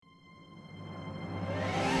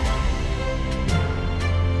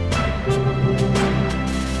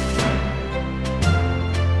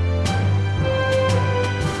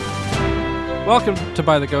Welcome to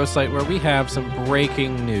By the Ghost Light, where we have some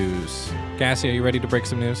breaking news. Cassie, are you ready to break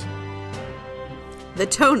some news? The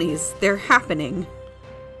Tonys, they're happening.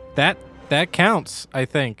 That counts, I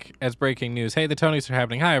think, as breaking news. Hey, the Tonys are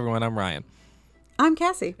happening. Hi, everyone. I'm Ryan. I'm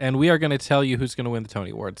Cassie. And we are going to tell you who's going to win the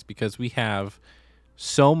Tony Awards because we have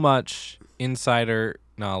so much insider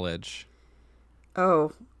knowledge.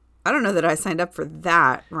 Oh, I don't know that I signed up for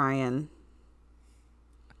that, Ryan.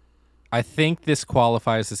 I think this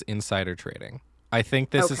qualifies as insider trading. I think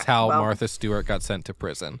this is how Martha Stewart got sent to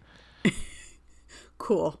prison.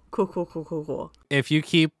 Cool. If you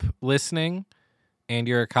keep listening and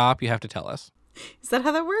you're a cop, you have to tell us. Is that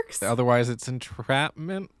how that works? Otherwise, it's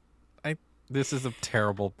entrapment. This is a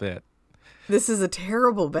terrible bit. This is a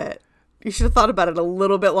terrible bit. You should have thought about it a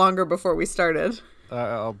little bit longer before we started.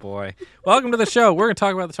 Oh, boy. Welcome to the show. We're going to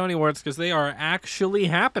talk about the Tony Awards because they are actually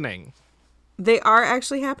happening. They are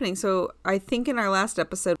actually happening. So I think in our last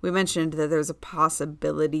episode, we mentioned that there's a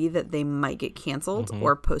possibility that they might get canceled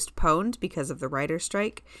or postponed because of the writer's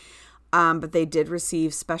strike. But they did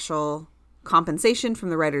receive special compensation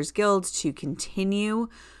from the Writers Guild to continue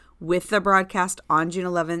with the broadcast on June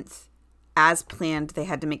 11th. As planned, they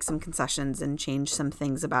had to make some concessions and change some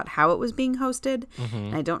things about how it was being hosted.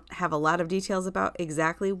 And I don't have a lot of details about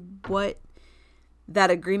exactly what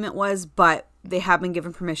that agreement was, but they have been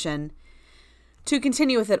given permission to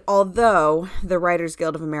continue with it, although the Writers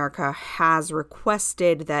Guild of America has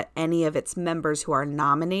requested that any of its members who are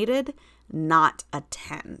nominated not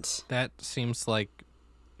attend. That seems like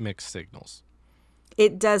mixed signals.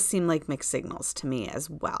 It does seem like mixed signals to me as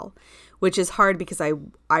well, which is hard because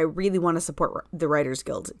I really want to support the Writers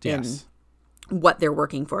Guild in what they're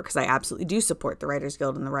working for, because I absolutely do support the Writers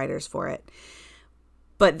Guild and the writers for it.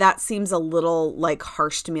 But that seems a little like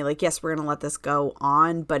harsh to me. Like, yes, we're going to let this go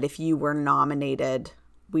on, but if you were nominated,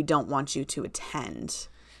 we don't want you to attend.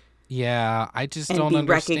 Yeah, I just and don't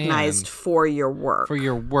understand. And be recognized for your work. For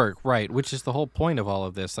your work, right, which is the whole point of all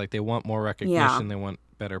of this. Like, they want more recognition. They want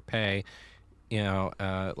better pay. You know,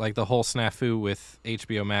 like the whole snafu with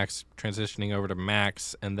HBO Max transitioning over to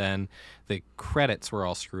Max, and then the credits were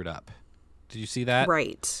all screwed up. Did you see that?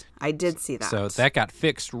 Right. I did see that. So that got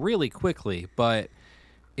fixed really quickly, but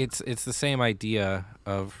it's the same idea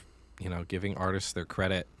of, you know, giving artists their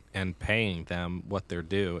credit and paying them what they're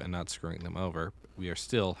due and not screwing them over. We are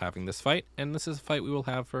still having this fight, and this is a fight we will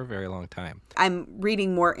have for a very long time. I'm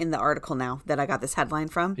reading more in the article now that I got this headline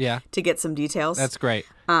from to get some details. That's great.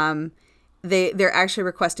 They're actually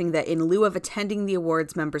requesting that in lieu of attending the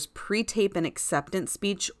awards, members pre-tape an acceptance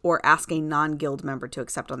speech or ask a non-guild member to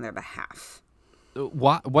accept on their behalf.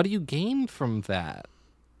 What do you gain from that?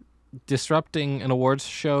 Disrupting an awards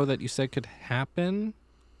show that you said could happen?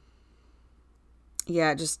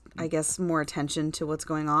 Yeah, just, I guess, more attention to what's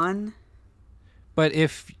going on. But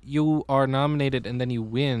if you are nominated and then you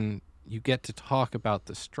win, you get to talk about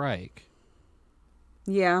the strike.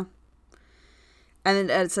 Yeah. And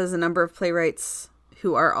then it says a number of playwrights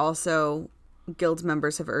who are also guild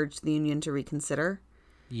members have urged the union to reconsider.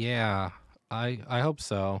 Yeah, I hope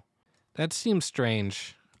so. That seems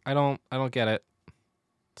strange. I don't get it.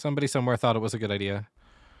 Somebody somewhere thought it was a good idea.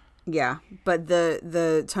 Yeah, but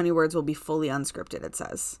the Tony Awards will be fully unscripted, it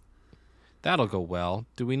says. That'll go well.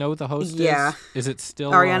 Do we know who the host is? Yeah. Is it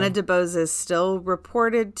still... Ariana DeBose is still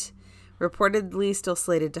reportedly still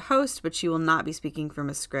slated to host, but she will not be speaking from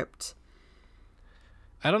a script.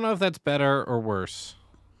 I don't know if that's better or worse.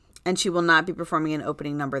 And she will not be performing an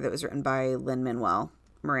opening number that was written by Lin-Manuel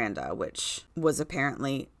Miranda, which was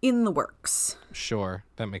apparently in the works. Sure,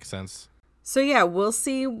 that makes sense. So yeah, we'll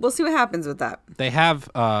see what happens with that. They have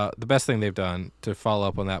the best thing they've done to follow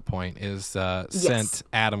up on that point is sent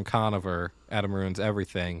Adam Conover, Adam Ruins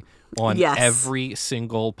Everything, on every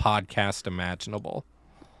single podcast imaginable.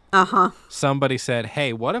 Somebody said,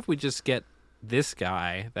 hey, what if we just get this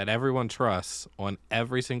guy that everyone trusts on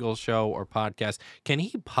every single show or podcast? Can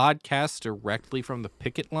he podcast directly from the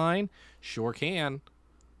picket line? Sure can.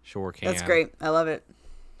 That's great. I love it.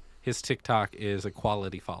 His TikTok is a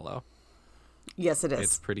quality follow. Yes, it is.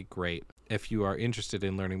 It's pretty great. If you are interested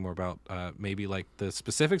in learning more about maybe like the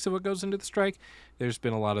specifics of what goes into the strike, there's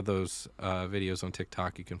been a lot of those videos on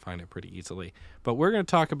TikTok. You can find it pretty easily. But we're going to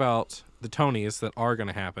talk about the Tonys that are going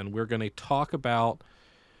to happen. We're going to talk about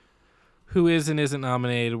who is and isn't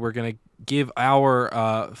nominated. We're going to give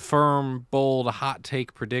our firm, bold, hot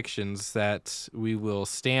take predictions that we will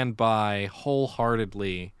stand by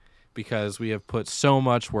wholeheartedly because we have put so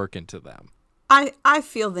much work into them. I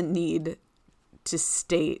feel the need to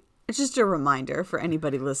state, it's just a reminder for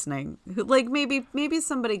anybody listening who, like, maybe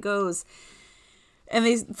somebody goes And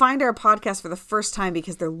they find our podcast for the first time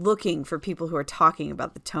because they're looking for people who are talking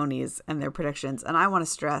about the Tonys and their predictions. And I want to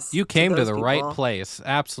stress, you came to the people, right place.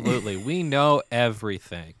 Absolutely. We know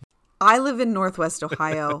everything. I live in Northwest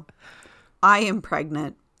Ohio. I am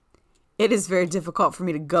pregnant. It is very difficult for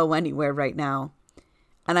me to go anywhere right now.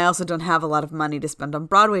 And I also don't have a lot of money to spend on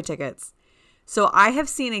Broadway tickets. So I have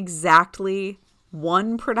seen exactly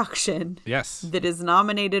one production that is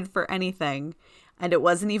nominated for anything. And it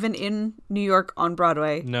wasn't even in New York on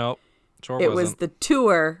Broadway. No, it was the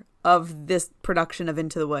tour of this production of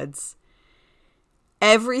Into the Woods.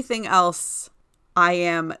 Everything else, I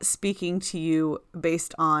am speaking to you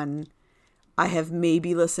based on, I have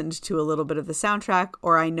maybe listened to a little bit of the soundtrack,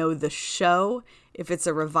 or I know the show if it's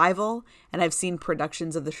a revival, and I've seen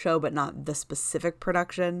productions of the show, but not the specific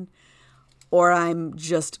production, or I'm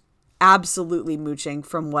just absolutely mooching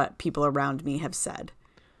from what people around me have said.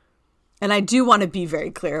 And I do want to be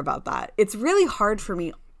very clear about that. It's really hard for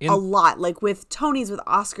me a lot, like with Tonys, with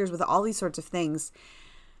Oscars, with all these sorts of things,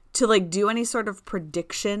 to like do any sort of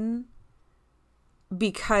prediction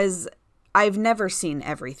because I've never seen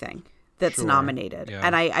everything that's nominated. Yeah.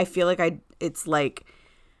 And I feel like it's like,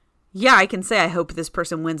 yeah, I can say I hope this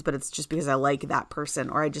person wins, but it's just because I like that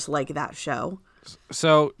person or I just like that show.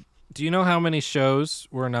 So do you know how many shows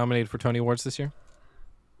were nominated for Tony Awards this year?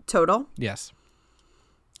 Total? Yes.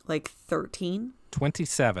 Like 13?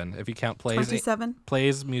 27, if you count plays. 27?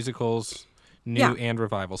 Plays, musicals, new and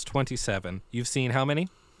revivals. 27. You've seen how many?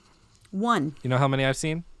 1. You know how many I've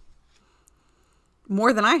seen?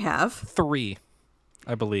 More than I have. 3,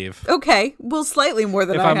 I believe. Okay. Well, slightly more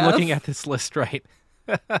than I have. If I'm looking at this list right.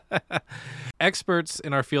 Experts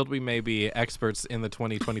in our field, we may be experts in the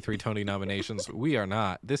 2023 Tony nominations. We are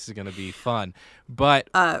not. This is going to be fun. But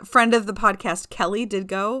friend of the podcast, Kelly, did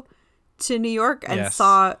go to New York and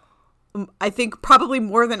saw, I think, probably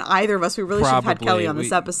more than either of us. We really should have had Kelly on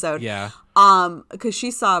this episode. Yeah. Because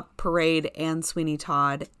she saw Parade and Sweeney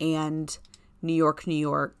Todd and New York, New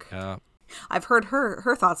York. I've heard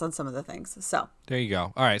her thoughts on some of the things. So there you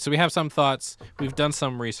go. All right. So we have some thoughts. We've done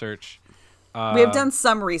some research. We have done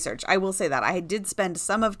some research. I will say that. I did spend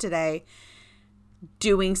some of today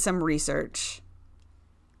doing some research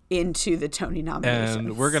into the Tony nominations.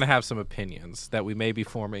 And we're going to have some opinions that we may be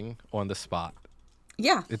forming on the spot.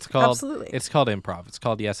 Yeah, absolutely. It's called improv. It's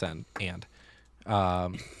called yes and.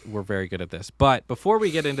 We're very good at this. But before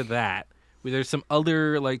we get into that, there's some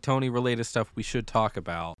other like Tony related stuff we should talk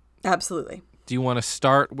about. Absolutely. Do you want to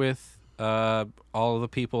start with all of the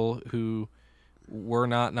people who were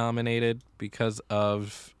not nominated because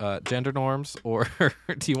of gender norms, or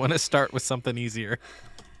do you want to start with something easier?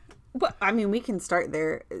 Well, I mean, we can start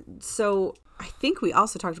there. So I think we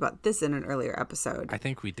also talked about this in an earlier episode. I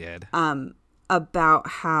think we did. About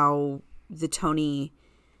how the Tony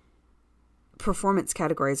performance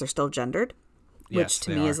categories are still gendered, which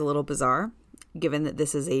to me is a little bizarre, given that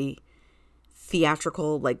this is a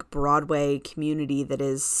theatrical, like Broadway community that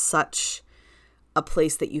is such a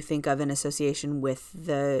place that you think of in association with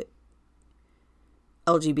the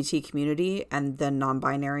LGBT community and the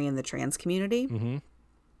non-binary and the trans community. Mm-hmm.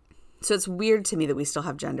 So it's weird to me that we still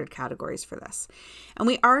have gendered categories for this. And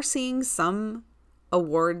we are seeing some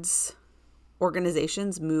awards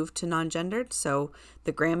organizations move to non-gendered. So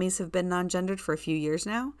the Grammys have been non-gendered for a few years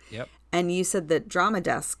now. Yep. And you said that Drama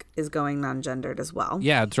Desk is going non-gendered as well.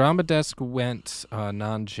 Yeah, Drama Desk went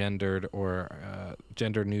non-gendered or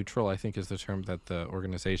gender neutral, I think is the term that the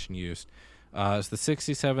organization used. As the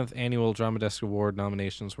 67th Annual Drama Desk Award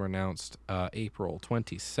nominations were announced April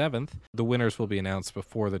 27th. The winners will be announced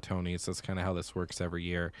before the Tonys. That's kind of how this works every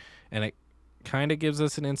year. And it kind of gives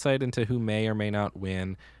us an insight into who may or may not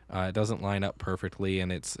win. It doesn't line up perfectly,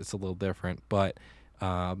 and it's a little different. But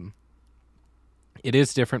it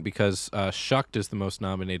is different because Shucked is the most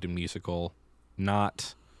nominated musical,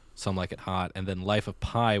 not Some Like It Hot. And then Life of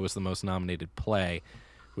Pi was the most nominated play,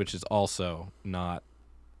 which is also not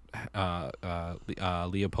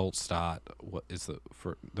Leopoldstadt is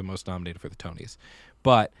the most nominated for the Tonys.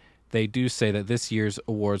 But they do say that this year's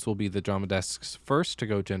awards will be the Drama Desk's first to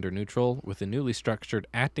go gender neutral, with the newly structured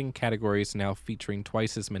acting categories now featuring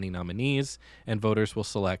twice as many nominees, and voters will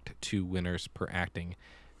select 2 winners per acting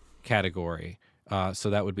category. So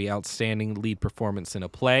that would be Outstanding Lead Performance in a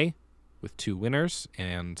Play with 2 winners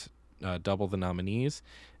and double the nominees,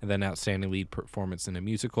 and then Outstanding Lead Performance in a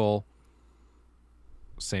Musical.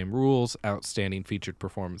 Same rules, Outstanding Featured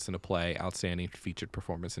Performance in a Play, Outstanding Featured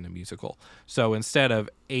Performance in a Musical. So instead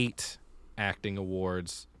of 8 acting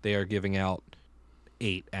awards, they are giving out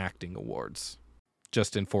 8 acting awards,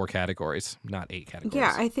 just in 4 categories, not 8 categories.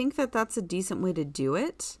 Yeah, I think that that's a decent way to do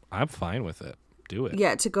it. I'm fine with it. do it.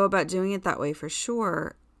 Yeah, to go about doing it that way for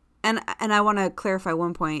sure. And I want to clarify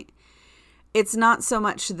one point. It's not so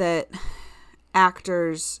much that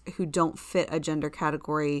actors who don't fit a gender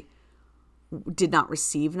category did not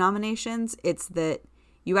receive nominations. It's that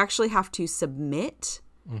you actually have to submit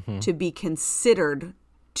to be considered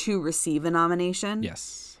to receive a nomination.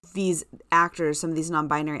 Yes. These actors, some of these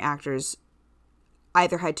non-binary actors,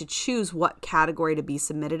 either had to choose what category to be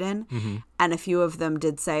submitted in. And a few of them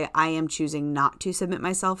did say, I am choosing not to submit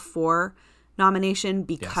myself for nomination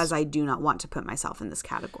because I do not want to put myself in this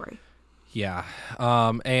category. Yeah.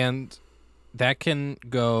 And that can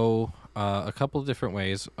go a couple of different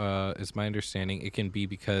ways, is my understanding. It can be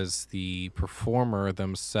because the performer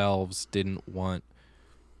themselves didn't want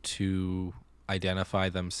to identify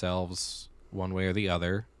themselves one way or the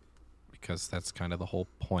other, because that's kind of the whole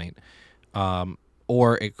point.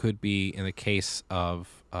 Or it could be in the case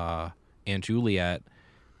of Anne Juliet,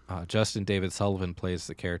 Justin David Sullivan plays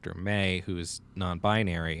the character May, who is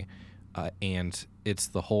non-binary, and it's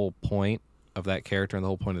the whole point of that character and the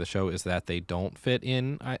whole point of the show is that they don't fit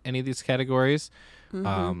in any of these categories.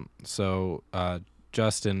 So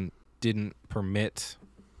Justin didn't permit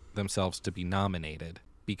themselves to be nominated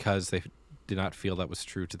because they did not feel that was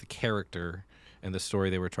true to the character and the story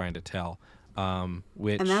they were trying to tell. And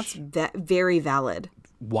that's very valid.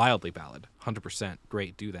 Wildly valid. 100%.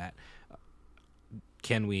 Great. Do that.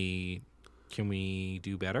 Can we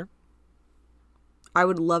do better? I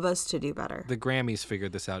would love us to do better. The Grammys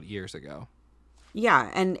figured this out years ago.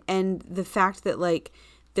 Yeah, and the fact that like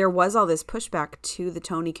there was all this pushback to the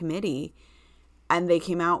Tony committee, and they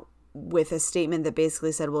came out with a statement that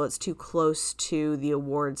basically said, well, it's too close to the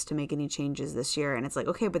awards to make any changes this year. And it's like,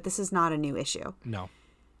 okay, but this is not a new issue. No,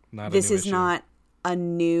 this is not a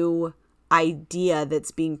new idea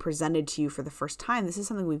that's being presented to you for the first time. This is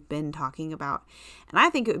something we've been talking about. And I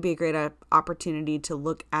think it would be a great opportunity to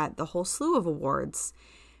look at the whole slew of awards,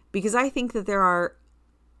 because I think that there are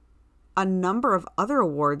a number of other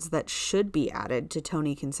awards that should be added to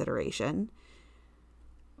Tony consideration,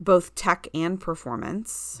 both tech and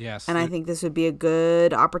performance. Yes. And I think this would be a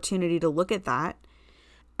good opportunity to look at that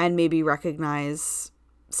and maybe recognize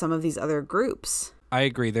some of these other groups. I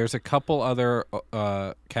agree. There's a couple other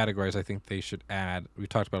categories I think they should add. We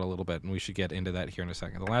talked about it a little bit, and we should get into that here in a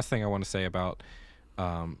second. The last thing I want to say about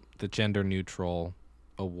the gender neutral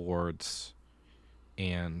awards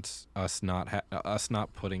and us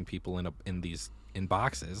not putting people in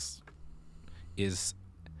boxes is,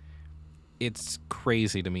 it's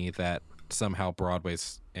crazy to me that somehow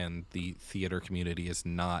Broadway's and the theater community is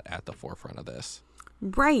not at the forefront of this.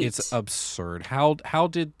 Right. It's absurd. How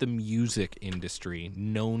did the music industry,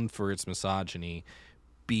 known for its misogyny,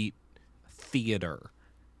 beat theater?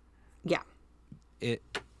 Yeah. It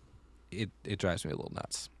drives me a little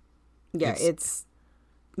nuts. Yeah, it's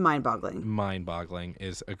mind-boggling. Mind-boggling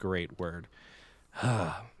is a great word.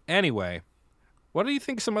 Anyway, what do you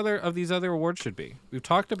think some other of these other awards should be? We've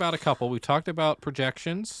talked about a couple. We've talked about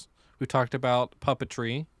projections. We've talked about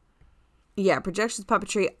puppetry. Yeah, projections,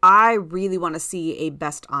 puppetry. I really want to see a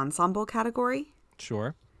best ensemble category.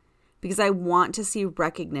 Sure. Because I want to see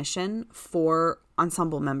recognition for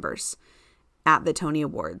ensemble members at the Tony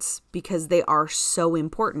Awards, because they are so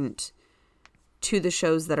important to the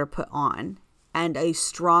shows that are put on. And a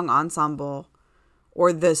strong ensemble,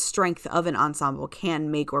 or the strength of an ensemble, can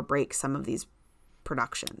make or break some of these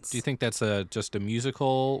productions. Do you think that's just a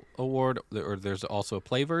musical award, or there's also a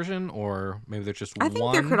play version, or maybe there's just one? I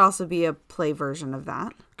think there could also be a play version of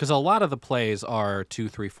that. Because a lot of the plays are 2,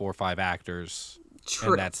 3, 4, 5 actors,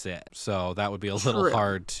 True. and that's it. So that would be a little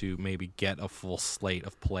hard to maybe get a full slate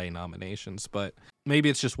of play nominations, but maybe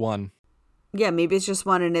it's just one. Yeah, maybe it's just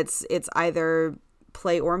one, and it's either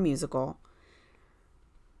play or musical.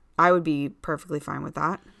 I would be perfectly fine with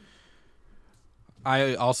that.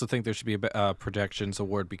 I also think there should be a projections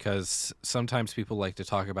award, because sometimes people like to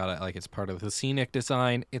talk about it like it's part of the scenic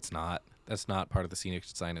design. It's not. That's not part of the scenic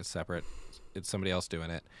design. It's separate. It's somebody else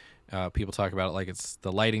doing it. People talk about it like it's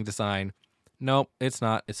the lighting design. Nope, it's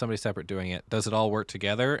not. It's somebody separate doing it. Does it all work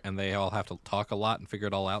together and they all have to talk a lot and figure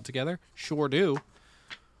it all out together? Sure do.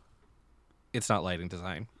 It's not lighting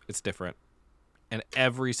design. It's different. And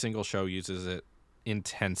every single show uses it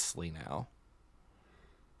intensely now.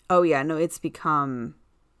 Oh, yeah. No, it's become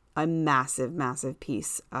a massive, massive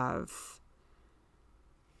piece of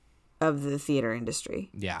the theater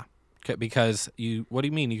industry. Yeah. Because what do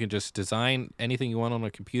you mean? You can just design anything you want on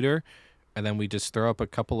a computer, and then we just throw up a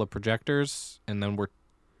couple of projectors, and then we're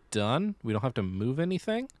done? We don't have to move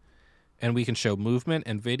anything? And we can show movement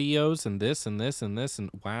and videos and this and this and this.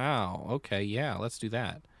 And wow. Okay. Yeah. Let's do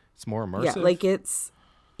that. It's more immersive. Yeah. Like it's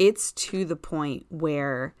it's to the point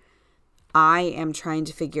where I am trying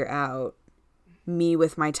to figure out, me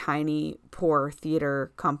with my tiny, poor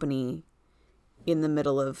theater company in the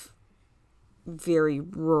middle of very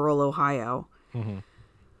rural Ohio. Mm-hmm.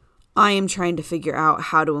 I am trying to figure out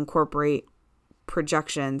how to incorporate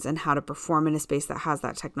projections and how to perform in a space that has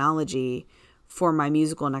that technology for my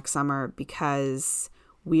musical next summer, because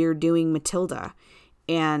we're doing Matilda.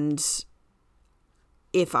 And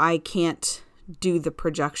if I can't do the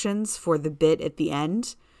projections for the bit at the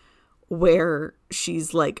end where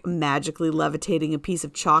she's like magically levitating a piece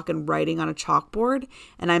of chalk and writing on a chalkboard,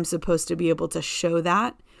 and I'm supposed to be able to show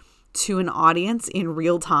that to an audience in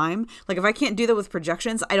real time, like if I can't do that with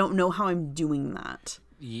projections, I don't know how I'm doing that.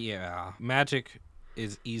 Yeah. Magic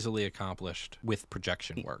is easily accomplished with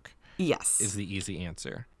projection work. Yes. Is the easy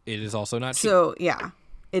answer. It is also not cheap. So, yeah,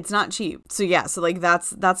 it's not cheap. So, yeah, so like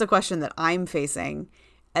that's a question that I'm facing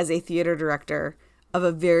as a theater director of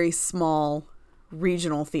a very small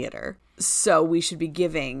regional theater. So we should be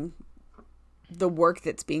giving the work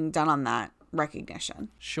that's being done on that recognition.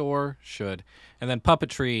 Sure, should. And then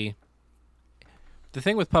puppetry. The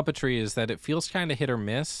thing with puppetry is that it feels kind of hit or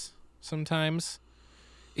miss sometimes.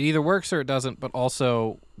 It either works or it doesn't, but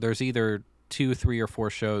also there's either 2, 3, or 4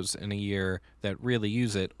 shows in a year that really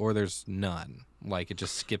use it, or there's none. Like, it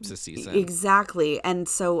just skips a season. Exactly. And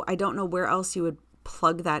so I don't know where else you would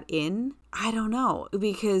plug that in. I don't know,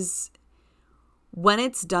 because when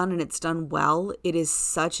it's done and it's done well, it is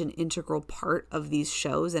such an integral part of these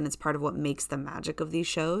shows, and it's part of what makes the magic of these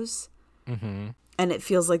shows. Mm-hmm. And it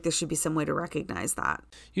feels like there should be some way to recognize that.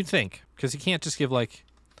 You'd think, because you can't just give, like,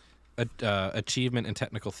 achievement in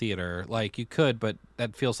technical theater. Like, you could, but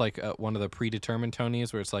that feels like one of the predetermined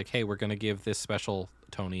Tonys where it's like, hey, we're going to give this special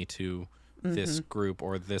Tony to this group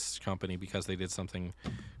or this company because they did something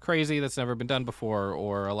crazy that's never been done before,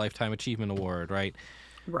 or a Lifetime Achievement Award, right?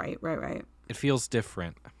 Right. It feels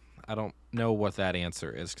different. I don't know what that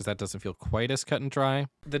answer is, because that doesn't feel quite as cut and dry.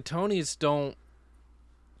 The Tonys don't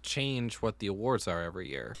change what the awards are every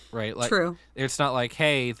year, right? Like, True. It's not like,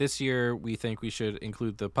 hey, this year we think we should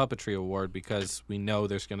include the puppetry award because we know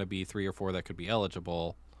there's going to be 3 or 4 that could be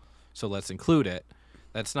eligible, so let's include it.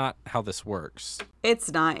 That's not how this works.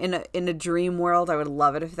 It's not. In a dream world, I would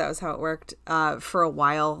love it if that was how it worked. For a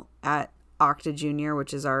while at Octa Junior,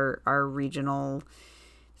 which is our regional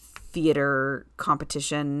theater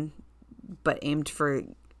competition, but aimed for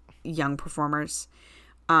young performers,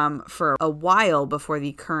 for a while before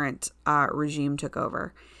the current regime took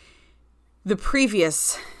over. The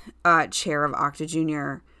previous chair of Octa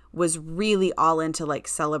Junior was really all into like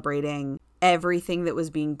celebrating everything that was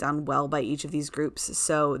being done well by each of these groups.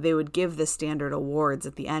 So they would give the standard awards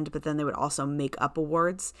at the end, but then they would also make up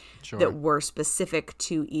awards that were specific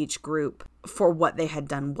to each group for what they had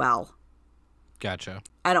done well. Gotcha.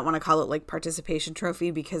 I don't want to call it like participation trophy,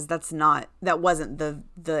 because that wasn't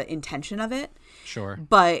the intention of it. Sure.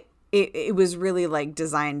 But it was really like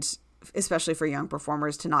designed, especially for young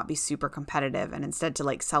performers, to not be super competitive and instead to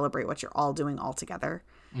like celebrate what you're all doing all together.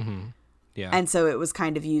 Mm-hmm. Yeah. And so it was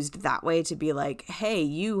kind of used that way to be like, hey,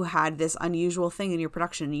 you had this unusual thing in your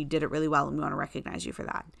production and you did it really well, and we want to recognize you for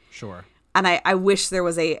that. Sure. And I wish there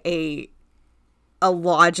was a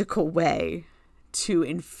logical way to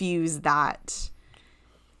infuse that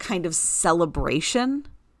kind of celebration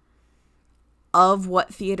of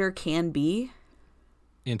what theater can be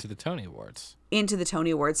into the Tony Awards.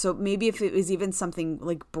 So maybe if it was even something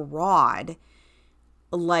like broad,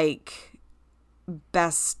 like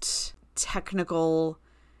best technical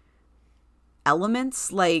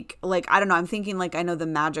elements, like I don't know, I'm thinking like, I know the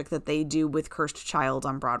magic that they do with Cursed Child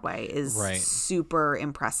on Broadway is super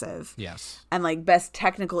impressive. Yes. And like best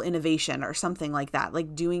technical innovation or something like that,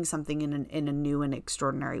 like doing something in a new and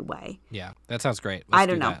extraordinary way. Yeah, that sounds great. I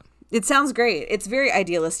don't know. That. It sounds great. It's very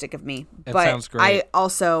idealistic of me. It but sounds great. I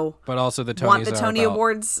also the Tonys want the Tony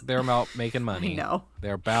Awards. They're about making money. No,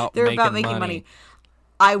 they're about making money.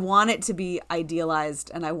 I want it to be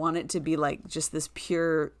idealized, and I want it to be like just this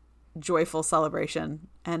pure, joyful celebration.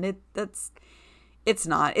 And it's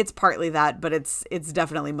not. It's partly that, but it's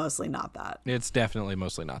definitely mostly not that. It's definitely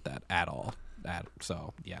mostly not that at all.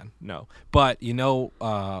 So yeah, no. But you know,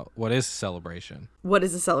 what is a celebration? What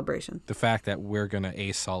is a celebration? The fact that we're gonna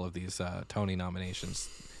ace all of these Tony nominations,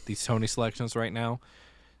 these Tony selections right now.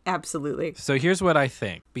 Absolutely. So here's what I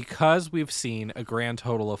think. Because we've seen a grand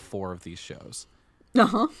total of 4 of these shows.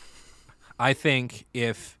 Uh-huh. I think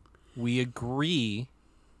if we agree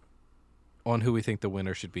on who we think the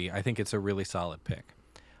winner should be, I think it's a really solid pick.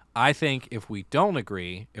 I think if we don't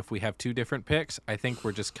agree, if we have 2 different picks, I think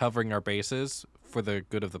we're just covering our bases for the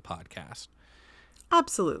good of the podcast.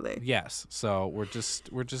 Absolutely. Yes. So we're just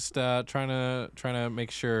trying to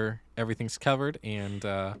make sure everything's covered, and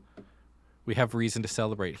we have reason to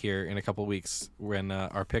celebrate here in a couple weeks when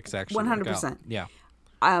our picks actually work out. 100%. Yeah.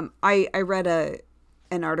 I read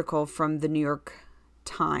an article from the New York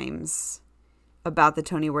Times about the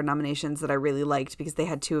Tony Award nominations that I really liked because they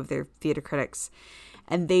had two of their theater critics,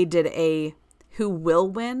 and they did a who will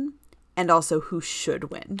win and also who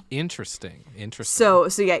should win. Interesting. So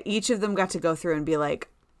yeah, each of them got to go through and be like,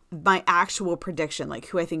 my actual prediction, like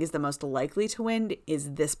who I think is the most likely to win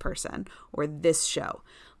is this person or this show,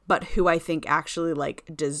 but who I think actually like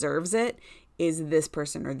deserves it is this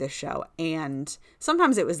person or this show. And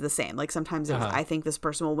sometimes it was the same. Like sometimes it was, I think this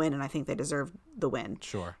person will win and I think they deserve the win.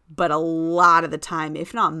 Sure. But a lot of the time,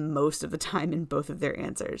 if not most of the time in both of their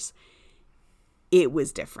answers, it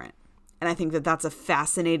was different. And I think that that's a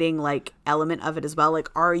fascinating like element of it as well. Like,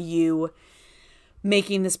 are you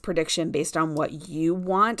making this prediction based on what you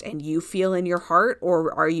want and you feel in your heart,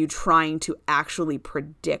 or are you trying to actually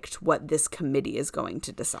predict what this committee is going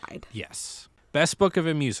to decide? Yes. Best book of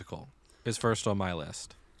a musical is first on my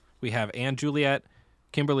list. We have Anne Juliet,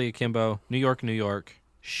 Kimberly Akimbo, New York, New York,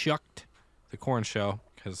 Shucked, The Corn Show,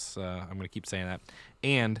 because I'm going to keep saying that,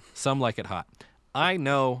 and Some Like It Hot. I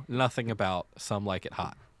know nothing about Some Like It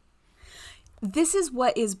Hot. This is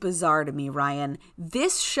what is bizarre to me, Ryan.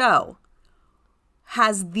 This show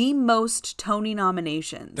has the most Tony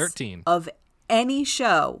nominations 13 of any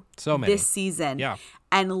show so many this season. Yeah.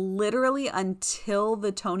 And literally until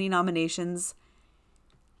the Tony nominations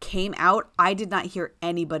came out, I did not hear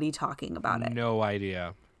anybody talking about it. No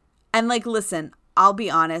idea. And like, listen, I'll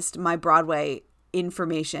be honest, my Broadway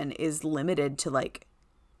information is limited to like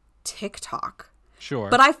TikTok. Sure.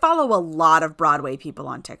 But I follow a lot of Broadway people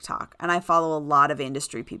on TikTok, and I follow a lot of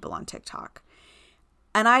industry people on TikTok.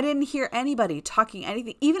 And I didn't hear anybody talking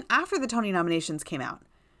anything, even after the Tony nominations came out.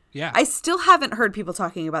 Yeah. I still haven't heard people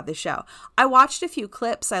talking about this show. I watched a few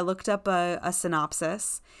clips. I looked up a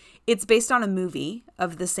synopsis. It's based on a movie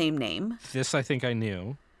of the same name. This I think I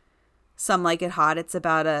knew. Some Like It Hot. It's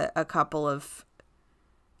about a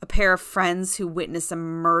pair of friends who witness a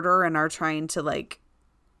murder and are trying to like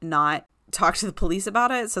not talk to the police about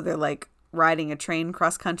it. So they're like riding a train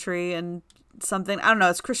cross country and something. I don't know.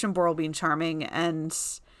 It's Christian Borle being charming, and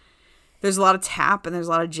there's a lot of tap and there's a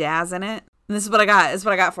lot of jazz in it. And this is what I got. This is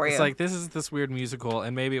what I got for you. It's like, this is this weird musical,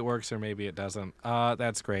 and maybe it works or maybe it doesn't.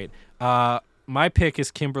 That's great. My pick is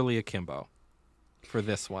Kimberly Akimbo for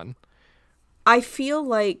this one. I feel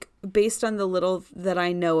like, based on the little that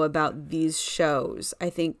I know about these shows, I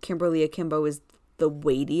think Kimberly Akimbo is the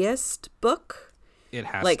weightiest book. It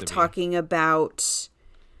has like to be. talking about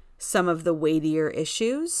some of the weightier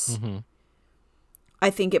issues. Mm-hmm. I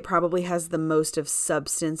think it probably has the most of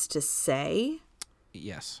substance to say.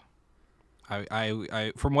 Yes.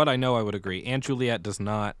 I from what I know, I would agree. Anne Juliet does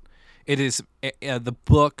not. It is the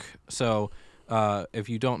book. So if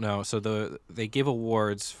you don't know, so they give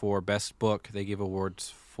awards for best book. They give awards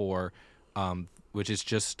for which is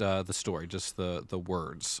just the story, just the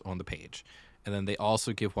words on the page, and then they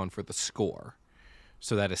also give one for the score.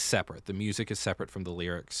 So that is separate. The music is separate from the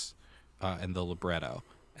lyrics and the libretto.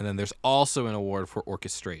 And then there's also an award for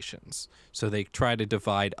orchestrations. So they try to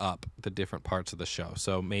divide up the different parts of the show.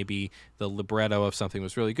 So maybe the libretto of something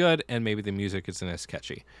was really good, and maybe the music isn't as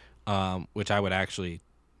catchy, which I would actually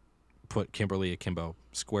put Kimberly Akimbo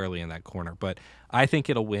squarely in that corner. But I think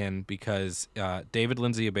it'll win because David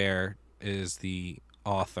Lindsay-Abaire is the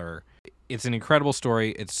author. It's an incredible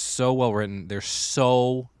story. It's so well written. There's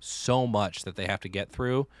so much that they have to get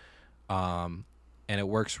through, and it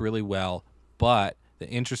works really well. But the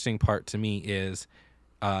interesting part to me is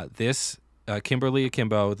this Kimberly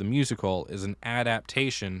Akimbo, the musical, is an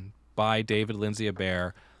adaptation by David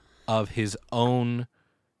Lindsay-Abaire of his own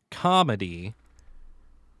comedy,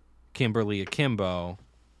 Kimberly Akimbo,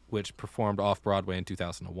 which performed off-Broadway in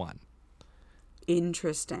 2001.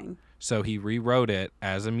 Interesting. So he rewrote it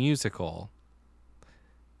as a musical,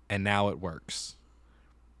 and now it works.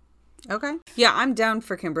 Okay. Yeah, I'm down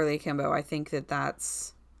for Kimberly Akimbo. I think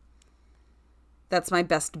that's my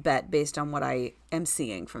best bet based on what I am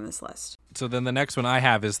seeing from this list. So then the next one I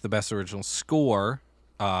have is the best original score,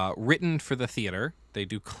 written for the theater. They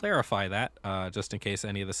do clarify that, just in case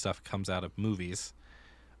any of the stuff comes out of movies.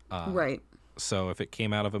 Right. So if it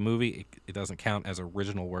came out of a movie, it doesn't count as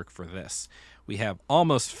original work for this. We have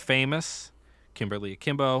Almost Famous, Kimberly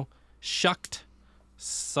Akimbo, Shucked,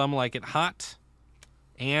 Some Like It Hot,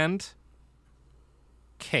 and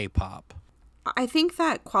K-pop. I think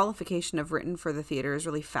that qualification of written for the theater is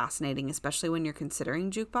really fascinating, especially when you're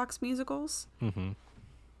considering jukebox musicals. Mm-hmm.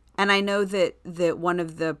 And I know that one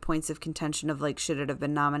of the points of contention of like, should it have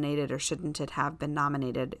been nominated or shouldn't it have been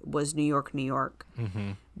nominated was New York, New York.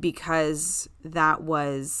 Mm-hmm. Because that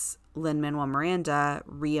was Lin-Manuel Miranda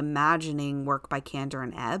reimagining work by Kander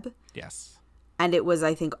and Ebb. Yes. And it was,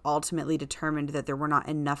 I think, ultimately determined that there were not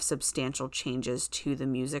enough substantial changes to the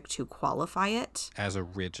music to qualify it. As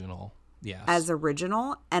original. Yes. As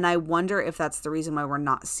original. And I wonder if that's the reason why we're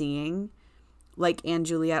not seeing, like, Anne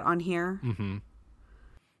Juliet on here. Mm-hmm.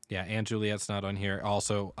 Yeah, Anne Juliet's not on here.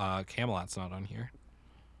 Also, Camelot's not on here.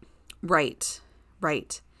 Right.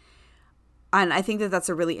 And I think that that's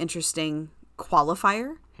a really interesting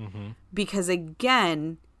qualifier. Mm-hmm. Because,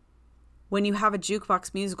 again, when you have a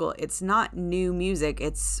jukebox musical, it's not new music.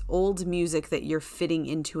 It's old music that you're fitting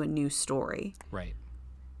into a new story. Right.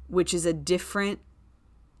 Which is a different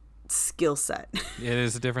skill set. It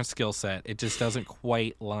is a different skill set. It just doesn't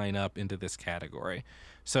quite line up into this category.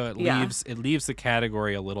 So it leaves the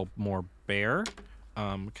category a little more bare,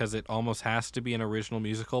 because it almost has to be an original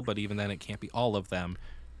musical, but even then it can't be all of them,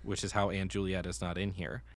 which is how Anne Juliet is not in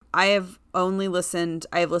here. I have listened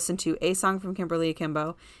to a song from Kimberly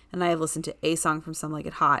Akimbo, and I have listened to a song from Some Like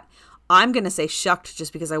It Hot. I'm going to say Shucked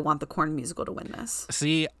just because I want the Corn musical to win this.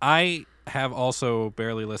 See, I have also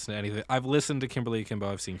barely listened to anything. I've listened to Kimberly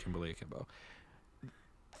Akimbo. I've seen Kimberly Akimbo.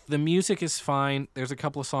 The music is fine. There's a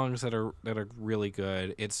couple of songs that are really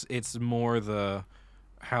good. It's more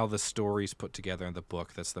how the story's put together in the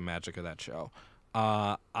book that's the magic of that show.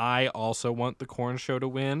 I also want the Corn show to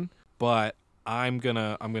win, but I'm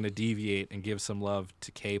gonna deviate and give some love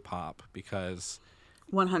to K-pop because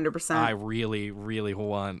 100%. I really, really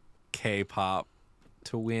want K-pop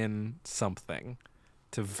to win something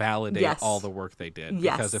to validate all the work they did.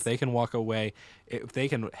 Yes. Because if they can walk away, if they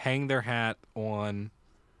can hang their hat on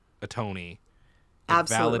a Tony, it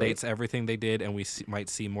Absolutely. validates everything they did, and we might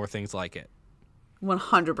see more things like it.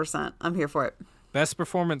 100%. I'm here for it. Best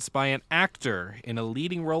performance by an actor in a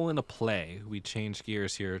leading role in a play. We change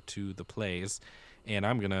gears here to the plays, and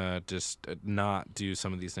I'm going to just not do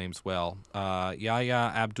some of these names well.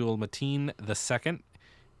 Yahya Abdul-Mateen II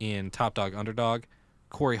in Top Dog Underdog.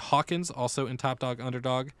 Corey Hawkins, also in Top Dog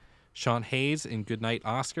Underdog. Sean Hayes in Goodnight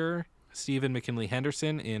Oscar. Stephen McKinley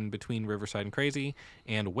Henderson in Between Riverside and Crazy.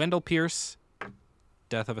 And Wendell Pierce,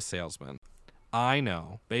 Death of a Salesman. I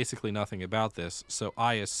know basically nothing about this, so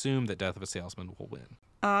I assume that Death of a Salesman will win.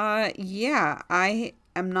 Yeah, I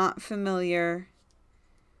am not familiar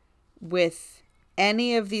with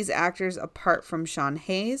any of these actors apart from Sean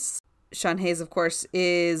Hayes. Sean Hayes, of course,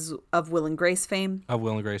 is of Will and Grace fame. Of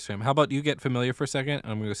Will and Grace fame. How about you get familiar for a second,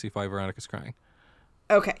 and I'm going to see if Veronica's crying.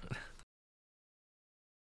 Okay.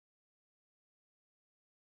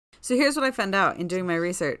 So here's what I found out in doing my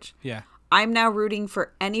research. Yeah. I'm now rooting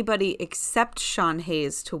for anybody except Sean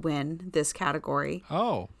Hayes to win this category.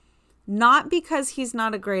 Oh. Not because he's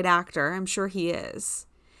not a great actor. I'm sure he is.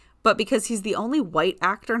 But because he's the only white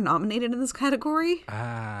actor nominated in this category.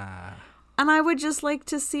 Ah. And I would just like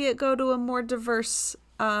to see it go to a more diverse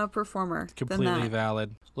performer. Completely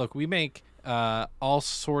valid. Look, we make all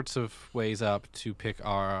sorts of ways up to pick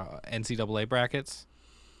our NCAA brackets.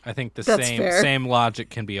 I think the same logic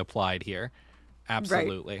can be applied here.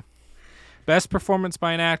 Absolutely. Right. Best performance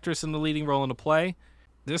by an actress in the leading role in a play.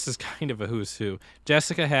 This is kind of a who's who.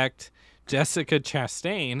 Jessica Hecht, Jessica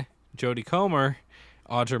Chastain, Jodie Comer,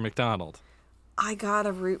 Audra McDonald. I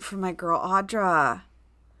gotta root for my girl Audra.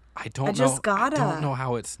 I don't know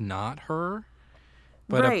how it's not her.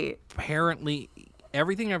 But apparently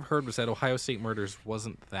everything I've heard was that Ohio State Murders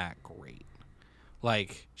wasn't that great.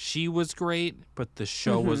 Like, she was great, but the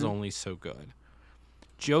show was only so good.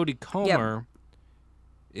 Jodie Comer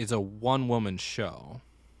is a one-woman show.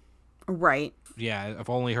 Right. Yeah, I've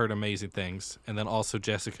only heard amazing things. And then also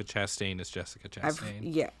Jessica Chastain is Jessica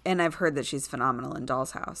Chastain. And I've heard that she's phenomenal in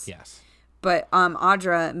Doll's House. Yes. But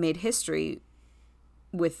Audra made history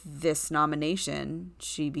with this nomination.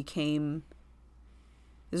 She became...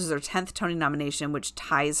 This is her 10th Tony nomination, which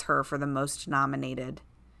ties her for the most nominated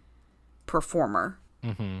performer.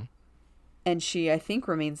 Mm-hmm. And she, I think,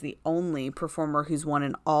 remains the only performer who's won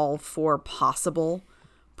in all 4 possible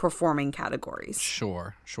performing categories.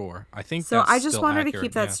 Sure. I think so. That's I just still want her to accurate,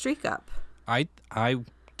 keep that streak up. I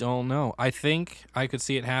don't know. I think I could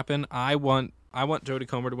see it happen. I want Jodie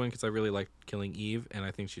Comer to win because I really like Killing Eve, and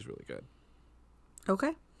I think she's really good.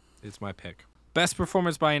 Okay. It's my pick. Best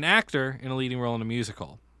performance by an actor in a leading role in a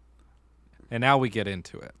musical. And now we get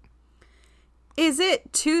into it. Is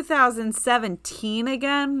it 2017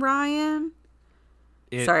 again, Ryan?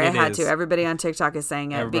 Sorry, I had to. Everybody on TikTok is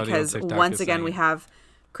saying it because once again we have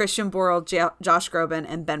Christian Borle, Josh Groban,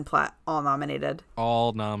 and Ben Platt all nominated.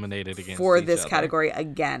 All nominated against for each this other. category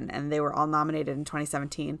again, and they were all nominated in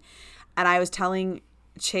 2017. And I was telling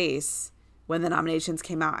Chase when the nominations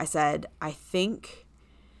came out, I said, I think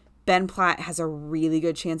Ben Platt has a really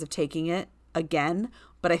good chance of taking it again,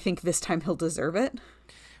 but I think this time he'll deserve it.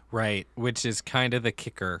 Right, which is kind of the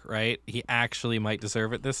kicker, right? He actually might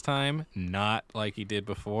deserve it this time, not like he did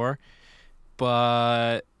before.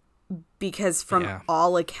 But because from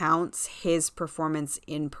all accounts, his performance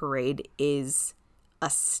in Parade is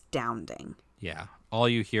astounding. Yeah, all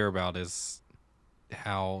you hear about is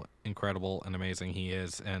how incredible and amazing he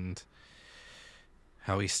is, and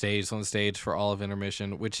how he stays on stage for all of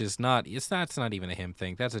intermission, which is not even a him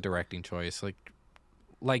thing. That's a directing choice.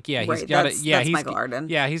 Like yeah, he's got to. Yeah, that's he's Michael Arden.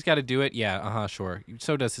 Yeah, he's got to do it. Yeah, sure.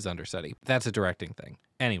 So does his understudy. That's a directing thing.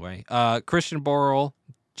 Anyway, Christian Borle,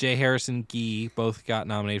 J. Harrison Ghee both got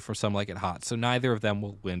nominated for Some Like It Hot, so neither of them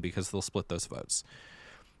will win because they'll split those votes.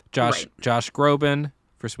 Josh Groban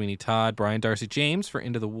for Sweeney Todd, Brian Darcy James for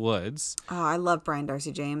Into the Woods. Oh, I love Brian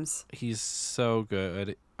Darcy James. He's so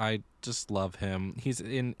good. I just love him. He's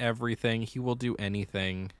in everything. He will do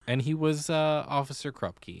anything. And he was Officer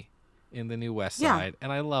Krupke in The New West Side,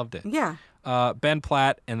 and I loved it. Yeah. Ben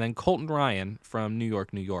Platt, and then Colton Ryan from New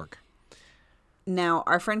York, New York. Now,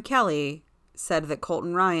 our friend Kelly said that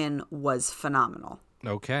Colton Ryan was phenomenal.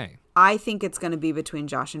 Okay. I think it's going to be between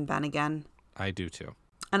Josh and Ben again. I do too.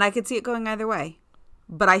 And I could see it going either way.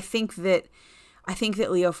 But I think that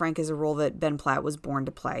Leo Frank is a role that Ben Platt was born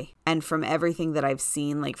to play. And from everything that I've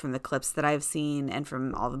seen, like from the clips that I've seen and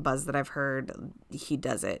from all the buzz that I've heard, he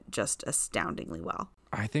does it just astoundingly well.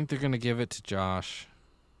 I think they're going to give it to Josh.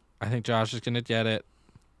 I think Josh is going to get it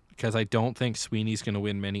because I don't think Sweeney's going to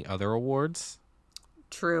win many other awards.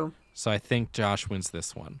 True. So I think Josh wins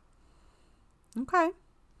this one. Okay.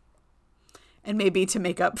 And maybe to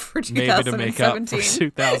make up for 2017. Maybe to make up for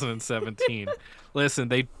 2017.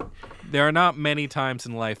 Listen, there are not many times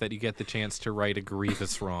in life that you get the chance to right a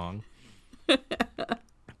grievous wrong.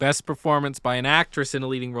 Best performance by an actress in a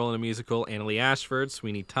leading role in a musical: Annaleigh Ashford,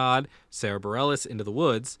 Sweeney Todd, Sarah Bareilles, Into the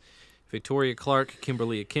Woods, Victoria Clark,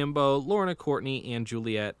 Kimberly Akimbo, Lorna Courtney, and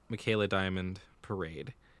Juliet, Michaela Diamond,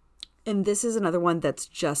 Parade. And this is another one that's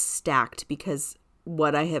just stacked because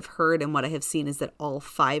what I have heard and what I have seen is that all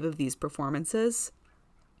 5 of these performances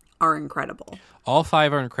are incredible. All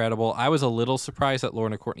 5 are incredible. I was a little surprised that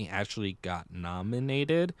Lorna Courtney actually got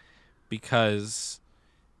nominated because,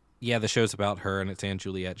 yeah, the show's about her and it's Anne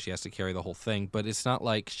Juliet. She has to carry the whole thing, but it's not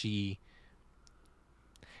like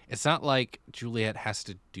Juliet has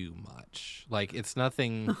to do much. Like, it's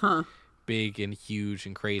nothing big and huge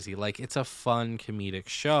and crazy. Like, it's a fun comedic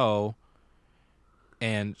show,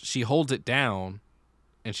 and she holds it down,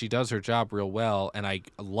 and she does her job real well, and I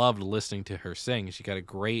loved listening to her sing. She got it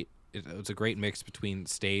was a great mix between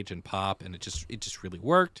stage and pop, and it just really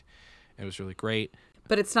worked. It was really great.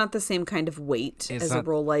 But it's not the same kind of weight as a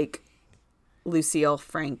role like Lucille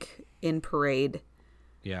Frank in Parade.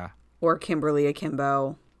 Yeah. Or Kimberly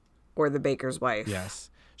Akimbo or The Baker's Wife.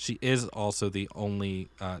 Yes. She is also the only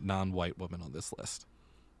non-white woman on this list.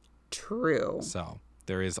 True. So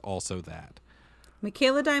there is also that.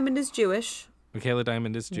 Michaela Diamond is Jewish.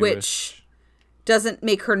 Which doesn't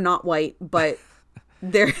make her not white, but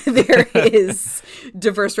there is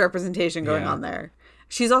diverse representation going on there.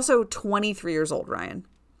 She's also 23 years old, Ryan.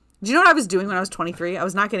 Do you know what I was doing when I was 23? I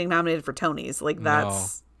was not getting nominated for Tonys. Like,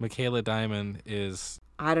 that's... No. Michaela Diamond is...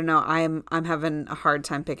 I don't know. I'm having a hard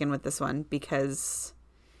time picking with this one because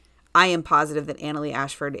I am positive that Annaleigh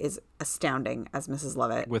Ashford is astounding as Mrs.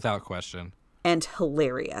 Lovett. Without question. And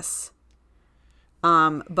hilarious.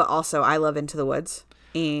 But also, I love Into the Woods.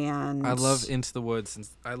 And I love Into the Woods. And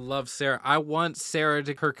I love Sarah. I want Sarah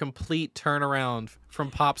to her complete turnaround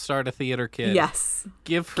from pop star to theater kid. Yes.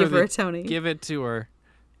 Give her a Tony. Give it to her.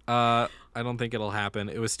 I don't think it'll happen.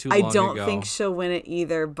 It was too long ago. I don't think she'll win it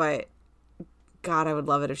either, but God, I would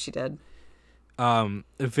love it if she did.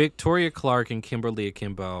 Victoria Clark and Kimberly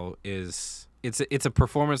Akimbo it's a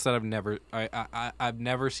performance that I've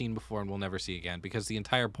never seen before and will never see again, because the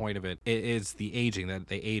entire point of it is the aging, that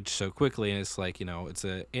they age so quickly, and it's like, it's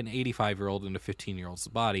an 85-year-old in a 15-year-old's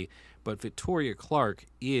body. But Victoria Clark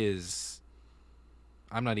is,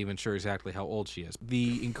 I'm not even sure exactly how old she is.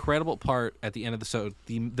 The incredible part at the end of the show,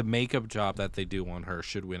 the makeup job that they do on her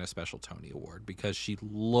should win a special Tony Award, because she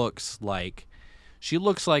looks like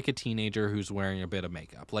a teenager who's wearing a bit of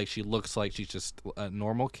makeup. Like, she looks like she's just a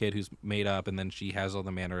normal kid who's made up, and then she has all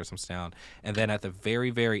the mannerisms down. And then at the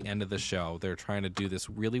very, very end of the show, they're trying to do this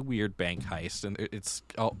really weird bank heist, and it's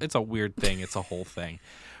a weird thing. It's a whole thing.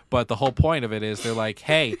 But the whole point of it is they're like,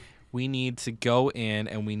 hey, we need to go in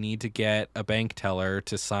and we need to get a bank teller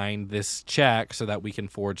to sign this check so that we can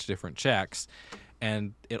forge different checks.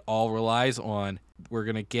 And it all relies on, we're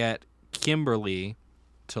going to get Kimberly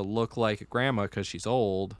to look like grandma because she's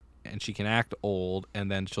old and she can act old,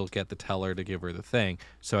 and then she'll get the teller to give her the thing.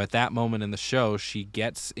 So at that moment in the show, she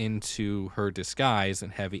gets into her disguise,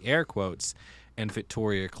 in heavy air quotes, and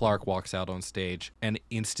Victoria Clark walks out on stage and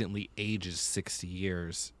instantly ages 60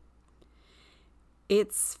 years.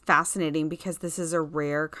 It's fascinating because this is a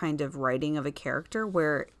rare kind of writing of a character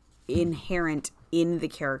where inherent in the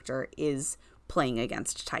character is playing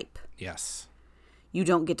against type. Yes. You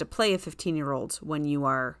don't get to play a 15-year-old when you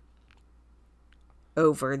are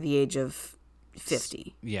over the age of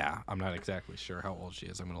 50. Yeah, I'm not exactly sure how old she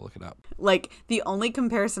is. I'm going to look it up. Like, the only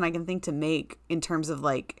comparison I can think to make in terms of,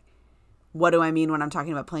 like, what do I mean when I'm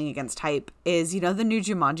talking about playing against type is, you know, the new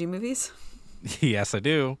Jumanji movies? Yes, I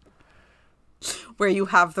do. Where you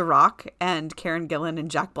have The Rock and Karen Gillan and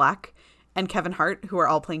Jack Black and Kevin Hart, who are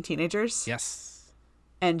all playing teenagers. Yes.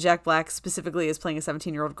 And Jack Black specifically is playing a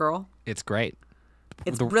 17-year-old girl. It's great.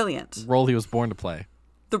 It's brilliant. Role he was born to play.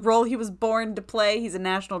 The role he was born to play. He's a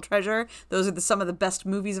national treasure. Those are some of the best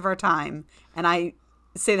movies of our time. And I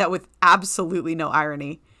say that with absolutely no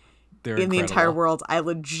irony. They're in incredible. The entire world. I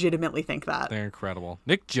legitimately think that. They're incredible.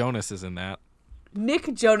 Nick Jonas is in that.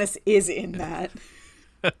 Nick Jonas is in that.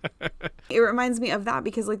 It reminds me of that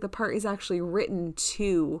because, like, the part is actually written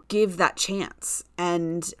to give that chance.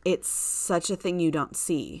 And it's such a thing you don't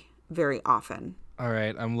see very often. All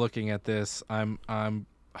right, I'm looking at this. Oh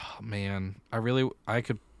man,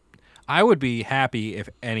 I would be happy if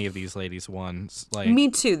any of these ladies won. Like, me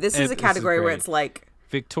too. This is a category where it's like,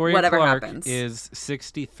 Victoria whatever Clark happens. is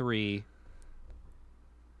 63.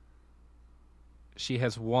 She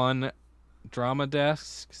has won Drama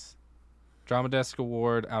Desk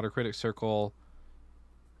Award, Outer Critics Circle,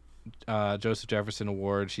 Joseph Jefferson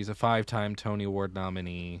Award. She's a 5-time Tony Award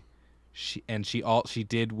nominee. She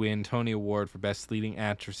did win Tony Award for Best Leading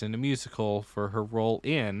Actress in a Musical for her role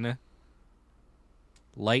in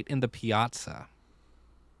Light in the Piazza.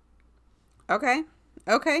 Okay.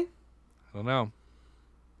 I don't know.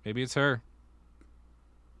 Maybe it's her.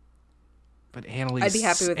 But Annalise, I'd be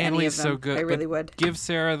happy with any of them. So good. I really would. Give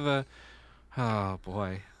Sarah the... Oh,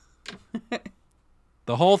 boy.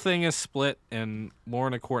 The whole thing is split, and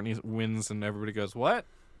Lorna Courtney wins, and everybody goes, what?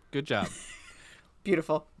 Good job.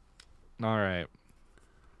 Beautiful. All right.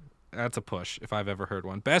 That's a push, if I've ever heard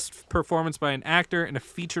one. Best performance by an actor in a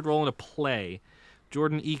featured role in a play.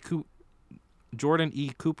 Jordan E.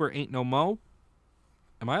 Cooper Ain't No Mo.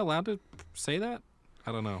 Am I allowed to say that?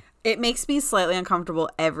 I don't know. It makes me slightly uncomfortable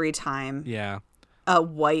every time a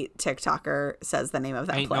white TikToker says the name of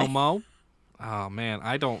that Ain't play. No Mo? Oh, man.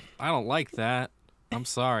 I don't like that. I'm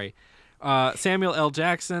sorry. Samuel L.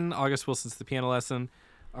 Jackson, August Wilson's The Piano Lesson,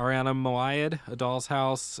 Ariana Moayed, A Doll's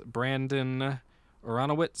House, Brandon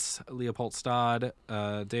Aronowitz, Leopold Stad,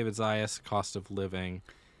 David Zayas, Cost of Living.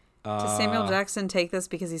 Does Samuel Jackson take this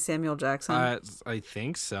because he's Samuel Jackson? I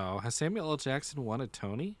think so. Has Samuel L. Jackson won a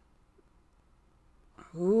Tony?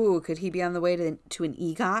 Ooh, could he be on the way to an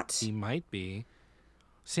EGOT? He might be.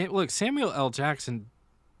 Samuel L. Jackson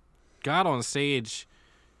got on stage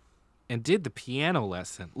and did the Piano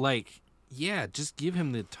Lesson. Like, yeah, just give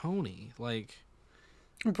him the Tony. Like,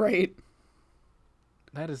 right.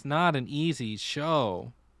 That is not an easy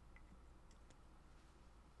show.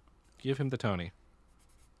 Give him the Tony.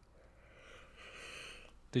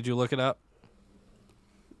 Did you look it up?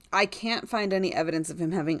 I can't find any evidence of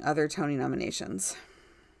him having other Tony nominations.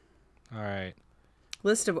 All right.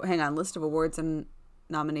 List of awards and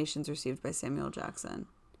nominations received by Samuel Jackson.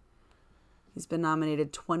 He's been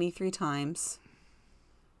nominated 23 times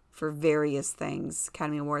for various things.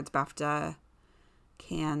 Academy Awards, BAFTA,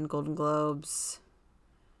 Cannes, Golden Globes,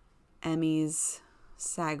 Emmys,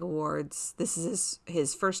 SAG Awards. This is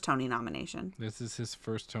his first Tony nomination. This is his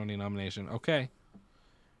first Tony nomination. Okay.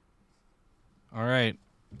 All right.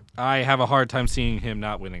 I have a hard time seeing him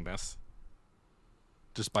not winning this.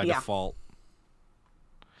 Just by default.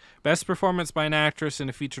 Best performance by an actress in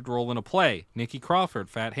a featured role in a play. Nikki Crawford,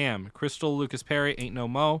 Fat Ham. Crystal Lucas Perry, Ain't No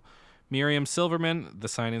Mo. Miriam Silverman, The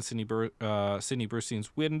Sign in Sidney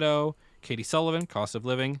Brustein's Window. Katie Sullivan, Cost of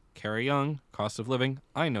Living. Carrie Young, Cost of Living.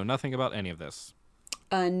 I know nothing about any of this.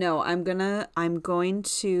 No, I'm going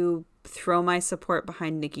to throw my support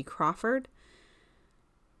behind Nikki Crawford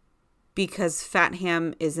because Fat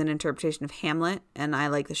Ham is an interpretation of Hamlet, and I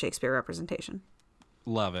like the Shakespeare representation.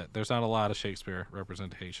 Love it. There's not a lot of Shakespeare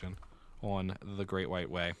representation on The Great White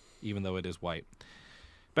Way, even though it is white.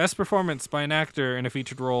 Best performance by an actor in a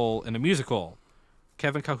featured role in a musical.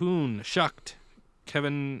 Kevin Calhoun, Shucked.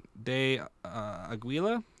 Kevin De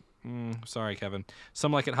Aguila. Sorry, Kevin.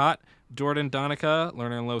 Some Like It Hot. Jordan Donica,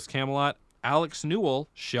 Lerner and Lowe's Camelot. Alex Newell,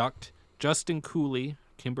 Shucked. Justin Cooley,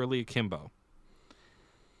 Kimberly Akimbo.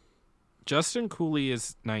 Justin Cooley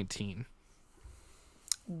is 19.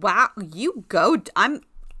 Wow, you go.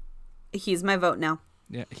 He's my vote now.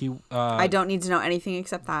 Yeah, he. I don't need to know anything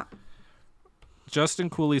except that. Justin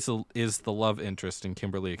Cooley is the love interest in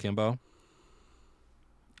Kimberly Akimbo.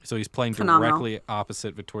 So he's playing directly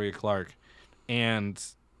opposite Victoria Clark, and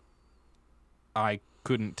I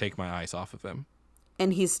couldn't take my eyes off of him.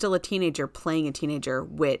 And he's still a teenager playing a teenager,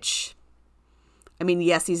 which, I mean,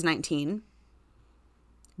 yes, he's 19,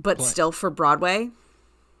 but still for Broadway.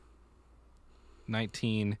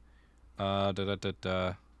 19. Let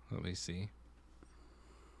me see.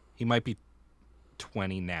 He might be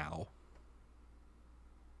 20 now,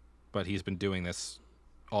 but he's been doing this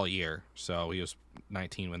all year, so he was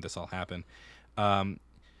 19 when this all happened.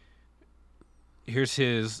 Here's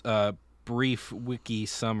his brief wiki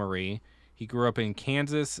summary. He grew up in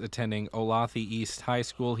Kansas, attending Olathe East High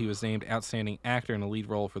School. He was named Outstanding Actor in a Lead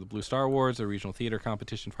Role for the Blue Star Awards, a regional theater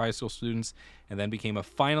competition for high school students, and then became a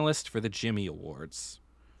finalist for the Jimmy Awards.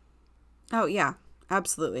 Oh, yeah,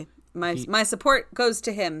 absolutely. My support goes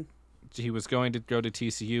to him. He was going to go to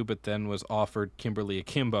TCU, but then was offered Kimberly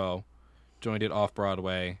Akimbo, joined it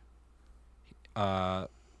off-Broadway,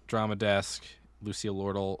 Drama Desk, Lucille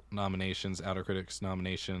Lortel nominations, Outer Critics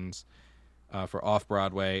nominations, for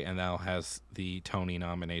off-Broadway, and now has the Tony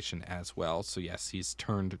nomination as well. So, yes, he's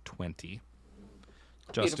turned 20.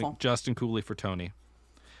 Justin Cooley for Tony.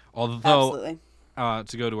 Although,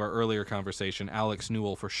 to go to our earlier conversation, Alex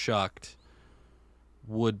Newell for Shucked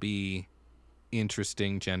would be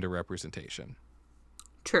interesting gender representation.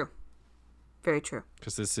 True. Very true.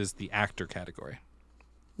 Because this is the actor category.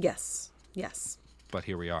 Yes. But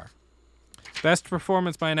here we are. Best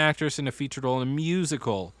performance by an actress in a featured role in a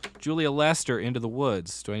musical. Julia Lester, Into the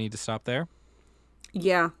Woods. Do I need to stop there?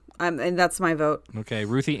 Yeah, and that's my vote. Okay,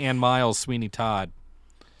 Ruthie Ann Miles, Sweeney Todd.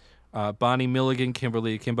 Bonnie Milligan,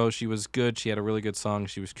 Kimberly Akimbo. She was good. She had a really good song.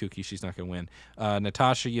 She was kooky. She's not going to win.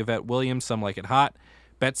 Natasha Yvette Williams, Some Like It Hot.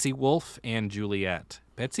 Betsy Wolfe and Juliet.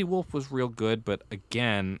 Betsy Wolfe was real good, but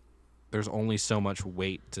again, there's only so much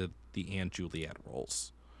weight to the Aunt Juliet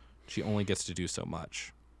roles. She only gets to do so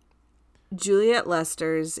much. Juliet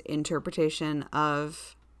Lester's interpretation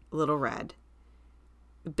of Little Red,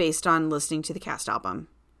 based on listening to the cast album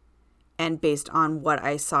and based on what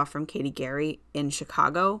I saw from Katie Gary in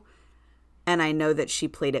Chicago, and I know that she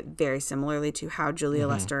played it very similarly to how Julia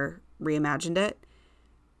Lester reimagined it.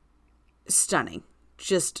 Stunning.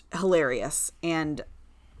 Just hilarious, and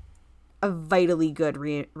a vitally good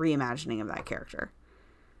reimagining of that character.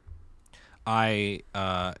 I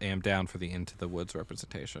am down for the Into the Woods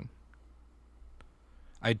representation.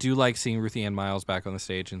 I do like seeing Ruthie Ann Miles back on the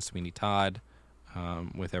stage in Sweeney Todd,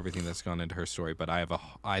 with everything that's gone into her story. But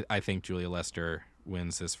I think Julia Lester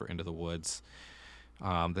wins this for Into the Woods.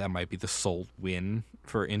 That might be the sole win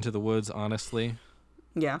for Into the Woods, honestly.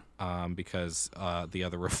 Yeah. Because the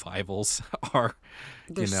other revivals are,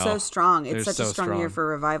 they're so strong. It's such a strong year for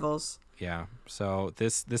revivals. Yeah. So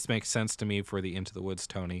this makes sense to me for the Into the Woods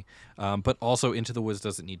Tony. But also Into the Woods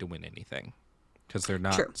doesn't need to win anything because they're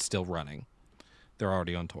not still running. They're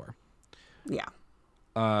already on tour. Yeah.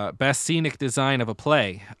 Best scenic design of a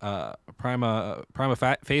play. Prima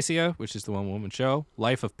Facie, which is the one-woman show.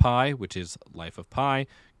 Life of Pi, which is Life of Pi.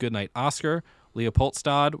 Goodnight Oscar.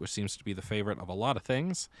 Leopoldstad, which seems to be the favorite of a lot of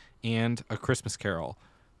things. And A Christmas Carol.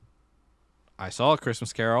 I saw A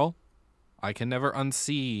Christmas Carol. I can never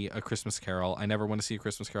unsee A Christmas Carol. I never want to see A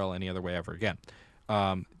Christmas Carol any other way ever again.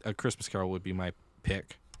 A Christmas Carol would be my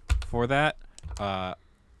pick for that.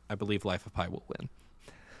 I believe Life of Pi will win.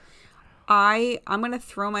 I'm going to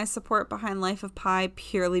throw my support behind Life of Pi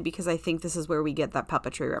purely because I think this is where we get that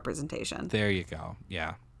puppetry representation. There you go.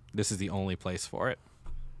 Yeah. This is the only place for it.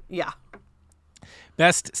 Yeah.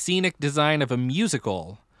 Best scenic design of a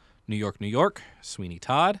musical. New York, New York. Sweeney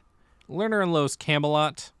Todd. Lerner and Lowe's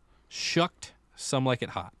Camelot. Shucked. Some Like It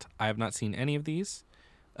Hot. I have not seen any of these.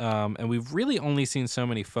 And we've really only seen so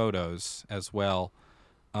many photos as well.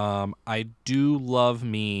 I do love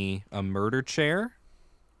me a murder chair.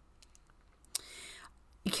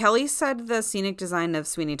 Kelly said the scenic design of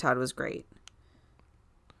Sweeney Todd was great.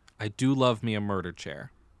 I do love me a murder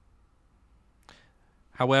chair.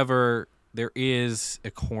 However, there is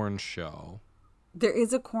a corn show. There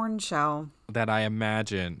is a corn show. That I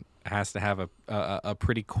imagine has to have a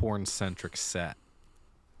pretty corn-centric set.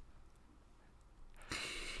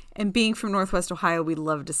 And being from Northwest Ohio, we'd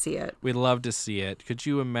love to see it. We'd love to see it. Could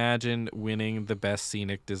you imagine winning the best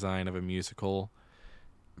scenic design of a musical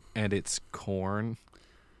and it's corn.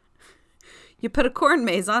 You put a corn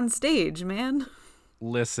maze on stage, man.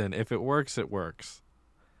 Listen, if it works, it works.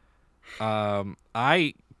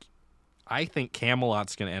 I think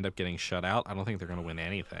Camelot's going to end up getting shut out. I don't think they're going to win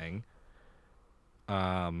anything.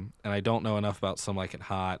 And I don't know enough about Some Like It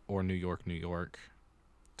Hot or New York, New York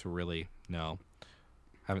to really know.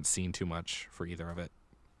 Haven't seen too much for either of it.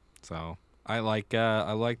 So I like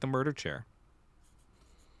the Murder Chair.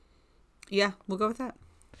 Yeah, we'll go with that.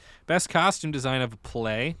 Best costume design of a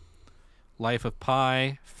play: Life of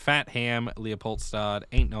Pi, Fat Ham, Leopoldstad,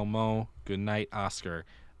 Ain't No Mo, Good Night, Oscar.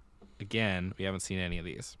 Again, we haven't seen any of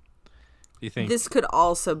these. Do you think This could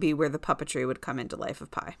also be where the puppetry would come into Life of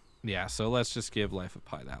Pi. Yeah, so let's just give Life of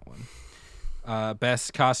Pi that one.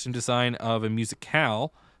 Best costume design of a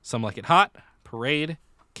musicale: Some Like It Hot, Parade,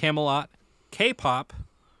 Camelot, K-pop,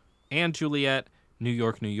 and Juliet, New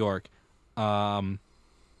York, New York.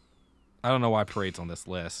 I don't know why Parade's on this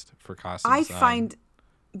list for costume design.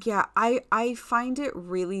 I find it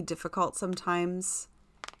really difficult sometimes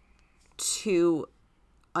to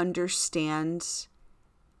understand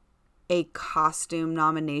a costume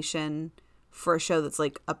nomination for a show that's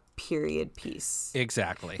like a period piece.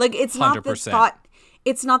 Exactly. Like it's not 100%.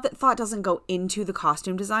 that thought doesn't go into the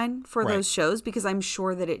costume design for those shows, because I'm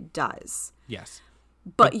sure that it does. Yes.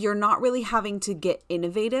 But you're not really having to get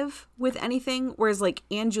innovative with anything. Whereas like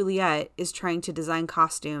Anne Juliet is trying to design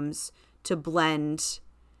costumes to blend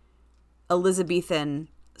Elizabethan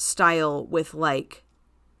style with like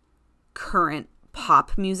current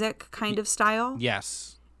pop music kind of style.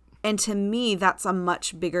 Yes. And to me, that's a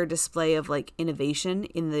much bigger display of like innovation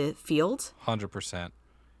in the field. 100%.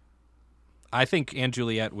 I think Anne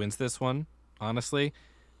Juliet wins this one, honestly,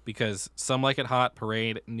 because Some Like It Hot,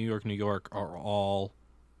 Parade, New York, New York are all...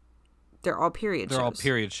 They're all period shows. They're all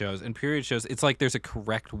period shows. And period shows, it's like there's a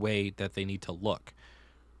correct way that they need to look.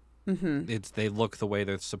 Mm-hmm. They look the way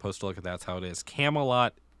they're supposed to look, and that's how it is.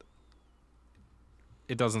 Camelot,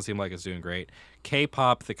 it doesn't seem like it's doing great.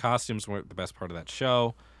 K-pop, the costumes weren't the best part of that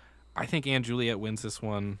show. I think Anne Juliet wins this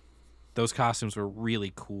one. Those costumes were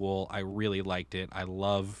really cool. I really liked it. I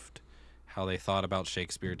loved how they thought about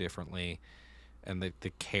Shakespeare differently, and the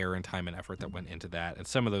care and time and effort that went into that. And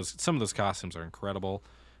some of those costumes are incredible.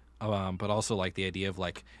 But also like the idea of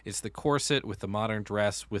like it's the corset with the modern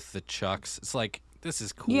dress with the chucks. It's like, this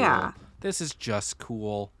is cool. Yeah. This is just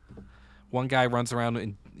cool. One guy runs around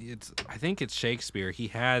and I think it's Shakespeare. He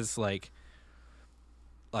has like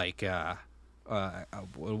what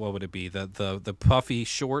would it be? The puffy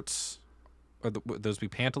shorts, or would those be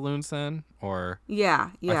pantaloons then? Or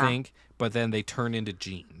yeah. I think, but then they turn into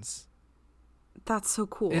jeans. That's so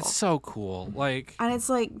cool. It's so cool. Like, and it's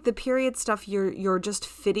like the period stuff, you're just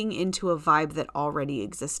fitting into a vibe that already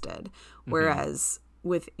existed. Whereas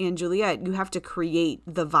with Anne Juliet, you have to create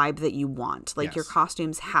the vibe that you want. Like your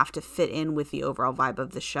costumes have to fit in with the overall vibe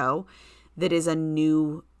of the show that is a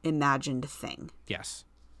new imagined thing. Yes.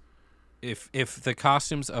 If the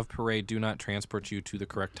costumes of Parade do not transport you to the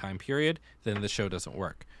correct time period, then the show doesn't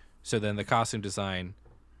work. So then the costume design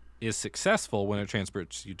is successful when it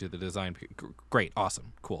transports you to the design period. Great,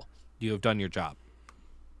 awesome, cool. You have done your job.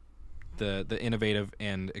 The innovative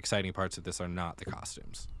and exciting parts of this are not the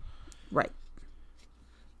costumes. Right.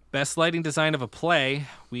 Best lighting design of a play,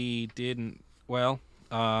 we didn't... Well,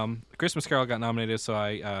 Christmas Carol got nominated, so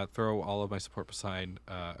I throw all of my support beside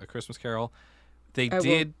A Christmas Carol. I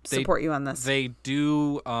will support you on this. They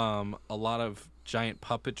do a lot of giant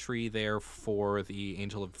puppetry there for the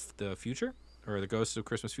Angel of the Future, or the Ghost of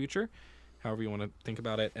Christmas Future, however you want to think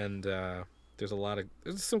about it. And there's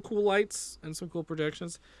some cool lights and some cool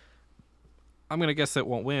projections. I'm going to guess that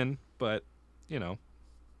won't win, but, you know,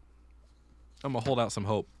 I'm going to hold out some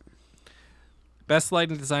hope. Best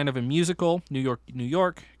lighting design of a musical: New York, New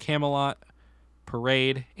York, Camelot,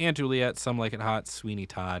 Parade, Anne Juliet, Some Like It Hot, Sweeney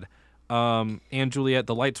Todd. Anne Juliet,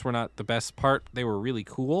 the lights were not the best part. They were really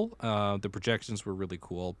cool. The projections were really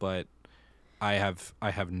cool, but I have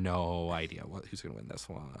no idea who's going to win this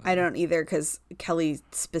one. I don't either, because Kelly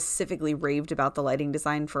specifically raved about the lighting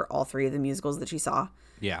design for all three of the musicals that she saw.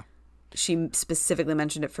 Yeah. She specifically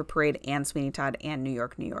mentioned it for Parade and Sweeney Todd and New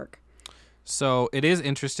York, New York. So it is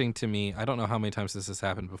interesting to me. I don't know how many times this has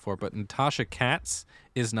happened before, but Natasha Katz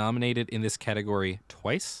is nominated in this category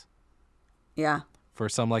twice. Yeah. For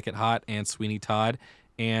Some Like It Hot and Sweeney Todd.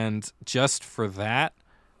 And just for that,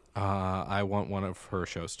 I want one of her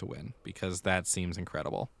shows to win, because that seems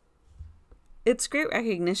incredible. It's great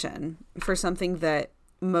recognition for something that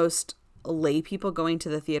most lay people going to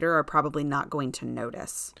the theater are probably not going to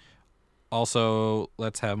notice. Also,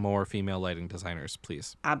 let's have more female lighting designers,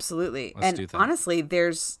 please. Absolutely. Let's do that. Honestly,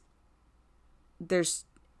 there's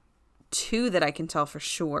two that I can tell for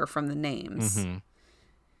sure from the names. Mm-hmm.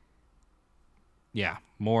 Yeah,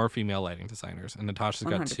 more female lighting designers, and Natasha's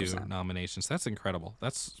got 2 100%. nominations. That's incredible.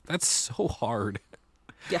 That's so hard.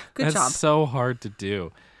 Yeah, good That's job. so hard to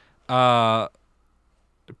do.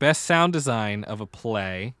 Best sound design of a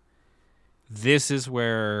play. This is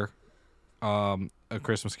where A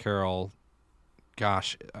Christmas Carol.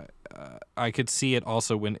 Gosh, I could see it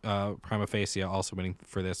also win. Prima Facie also winning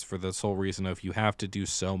for this for the sole reason of you have to do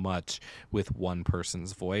so much with one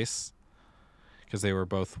person's voice, because they were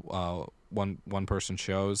both one person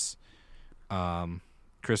shows.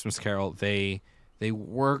 Christmas Carol, they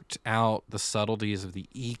worked out the subtleties of the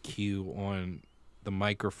EQ on the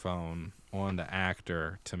microphone on the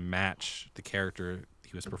actor to match the character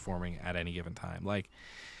he was performing at any given time. Like,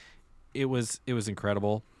 it was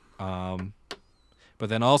incredible. But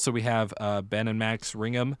then also we have Ben and Max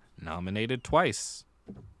Ringham nominated twice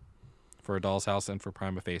for A Doll's House and for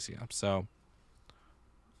Prima Facie. So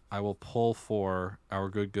I will pull for Our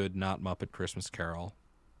Good Not Muppet Christmas Carol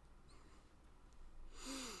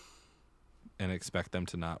and expect them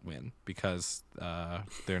to not win because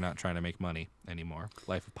they're not trying to make money anymore.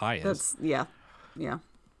 Life of Pi is. Yeah.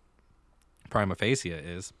 Prima Facie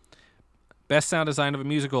is. Best sound design of a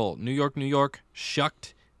musical: New York, New York,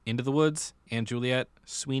 Shucked, Into the Woods, and Juliet,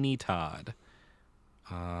 Sweeney Todd.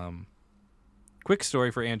 Quick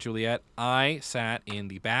story for Aunt Juliet. I sat in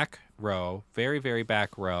the back row, very, very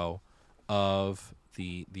back row of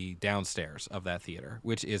the downstairs of that theater,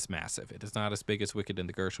 which is massive. It is not as big as Wicked and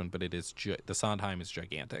the Gershwin, but it is the Sondheim is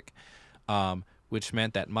gigantic, which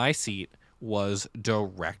meant that my seat was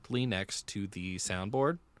directly next to the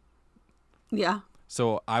soundboard. Yeah.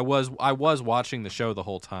 So I was watching the show the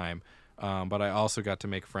whole time. But I also got to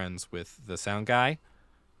make friends with the sound guy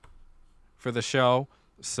for the show.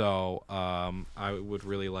 So I would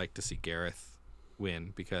really like to see Gareth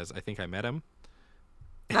win because I think I met him.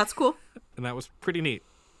 That's cool. And that was pretty neat.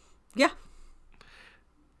 Yeah.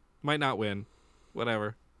 Might not win.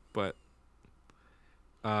 Whatever. But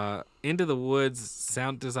Into the Woods,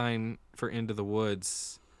 sound design for Into the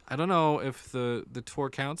Woods. I don't know if the tour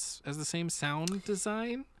counts as the same sound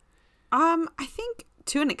design. I think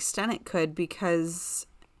to an extent it could, because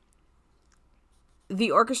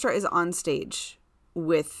the orchestra is on stage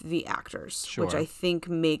with the actors, Sure. which I think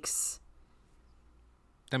makes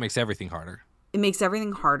everything harder. It makes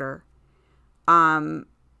everything harder. The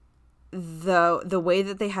way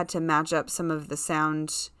that they had to match up some of the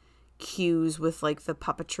sound cues with like the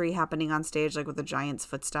puppetry happening on stage, like with the giant's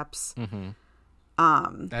footsteps. Mm-hmm.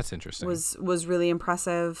 That's interesting. Was really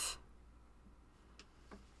impressive.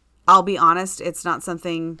 I'll be honest, it's not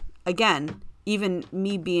something, again, even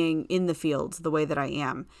me being in the field the way that I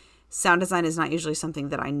am, sound design is not usually something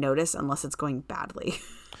that I notice unless it's going badly.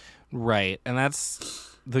 Right. And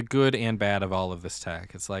that's the good and bad of all of this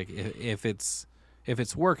tech. It's like if it's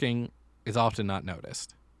working, it's often not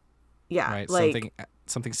noticed. Yeah. Right. Like,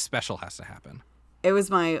 Something special has to happen. It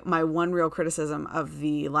was my one real criticism of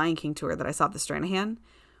the Lion King tour that I saw at the Stranahan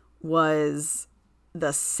was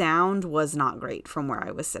the sound was not great from where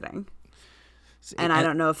I was sitting. And I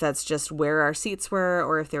don't know if that's just where our seats were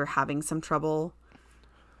or if they were having some trouble,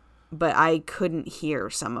 but I couldn't hear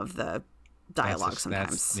some of the dialogue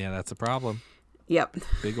sometimes. That's a problem. Yep.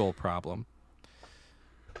 Big old problem.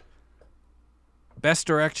 Best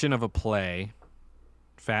direction of a play: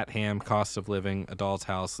 Fat Ham, Cost of Living, A Doll's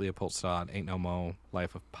House, Leopoldstadt, Ain't No Mo,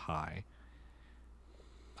 Life of Pi.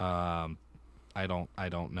 I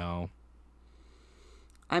don't know.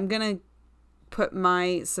 I'm going to put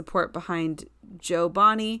my support behind Joe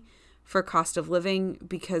Bonney for Cost of Living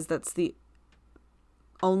because that's the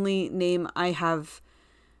only name I have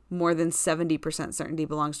more than 70% certainty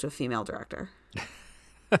belongs to a female director.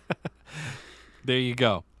 There you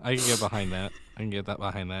go. I can get behind that.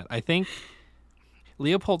 I think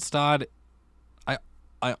Leopoldstadt,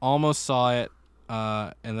 I almost saw it,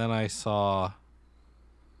 and then I saw,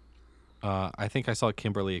 I think I saw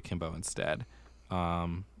Kimberly Akimbo instead.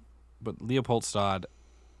 But Leopoldstadt,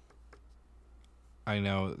 I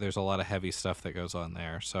know there's a lot of heavy stuff that goes on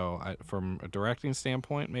there. So from a directing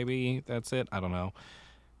standpoint, maybe that's it. I don't know.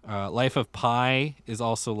 Life of Pi is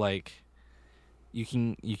also like, you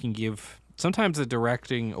can give, sometimes the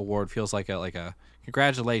directing award feels like a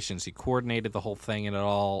congratulations, you coordinated the whole thing and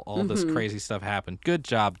all this crazy stuff happened. Good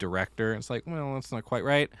job, director. It's like, well, that's not quite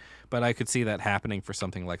right. But I could see that happening for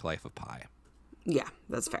something like Life of Pi. Yeah,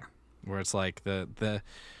 that's fair. Where it's like the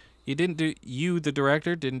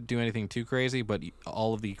director didn't do anything too crazy, but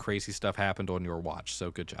all of the crazy stuff happened on your watch.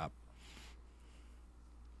 So good job.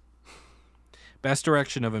 Best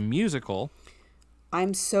direction of a musical.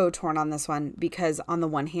 I'm so torn on this one because on the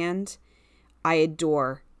one hand, I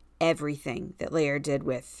adore everything that Laird did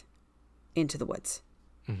with Into the Woods.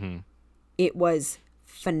 Mm-hmm. It was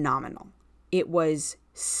phenomenal. It was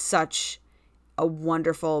such a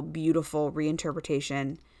wonderful, beautiful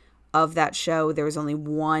reinterpretation of that show. There was only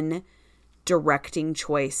one directing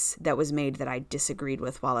choice that was made that I disagreed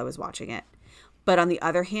with while I was watching it. But on the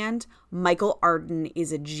other hand, Michael Arden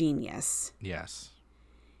is a genius. Yes.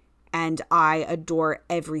 And I adore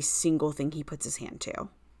every single thing he puts his hand to.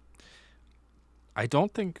 I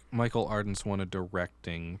don't think Michael Arden's won a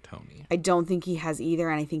directing Tony. I don't think he has either,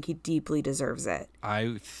 and I think he deeply deserves it.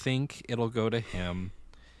 I think it'll go to him.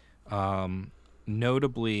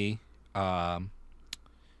 Notably, Tommy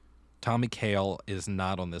Kail is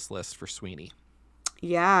not on this list for Sweeney.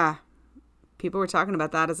 Yeah. People were talking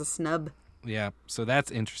about that as a snub. Yeah, so that's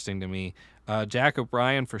interesting to me. Jack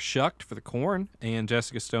O'Brien for Shucked for The Corn, and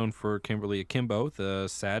Jessica Stone for Kimberly Akimbo, The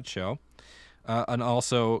Sad Show. And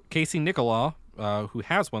also Casey Nicholaw, who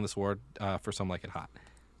has won this award for Some Like It Hot.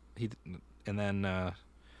 And then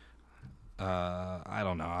I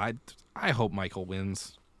don't know. I hope Michael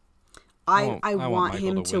wins. I want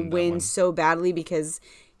him to win so badly because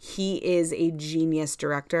he is a genius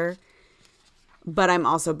director. But I'm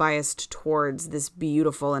also biased towards this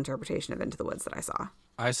beautiful interpretation of Into the Woods that I saw.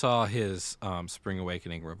 I saw his Spring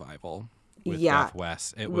Awakening revival with Deaf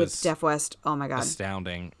West. It was Deaf West. Oh my God,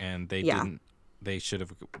 astounding, and they didn't. They should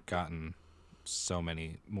have gotten so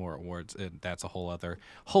many more awards. That's a whole other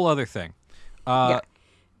thing. Yeah.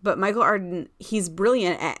 But Michael Arden, he's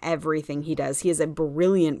brilliant at everything he does. He is a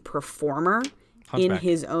brilliant performer in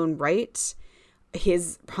his own right.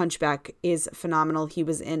 His Hunchback is phenomenal. He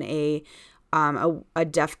was in a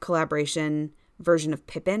deaf collaboration version of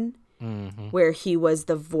Pippin, where he was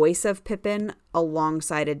the voice of Pippin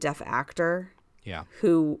alongside a deaf actor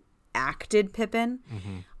who acted Pippin.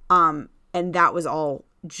 And that was all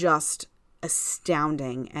just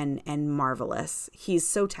astounding and marvelous. He's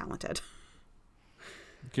so talented.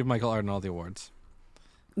 Give Michael Arden all the awards.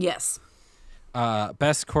 Yes.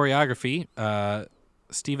 Best choreography,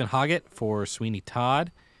 Stephen Hoggett for Sweeney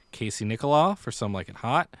Todd, Casey Nicholaw for Some Like It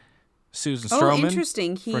Hot, Susan Stroman. Oh,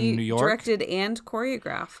 interesting. He New York. Directed and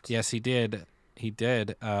choreographed. Yes, he did.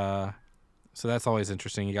 So that's always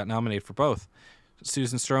interesting. He got nominated for both.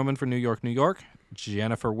 Susan Stroman for New York, New York.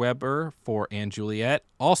 Jennifer Weber for And Juliet.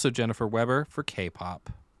 Also Jennifer Weber for K-pop.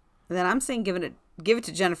 Then I'm saying give it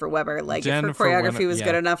to Jennifer Weber. Like, if her choreography was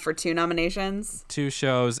good enough for 2 nominations. 2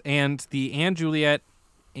 shows. And the And Juliet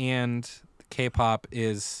and K-pop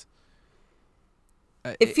is...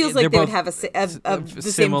 it feels like they would have the same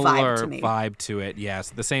vibe to me. It, yes.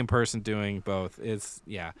 The same person doing both.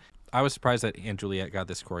 I was surprised that And Juliet got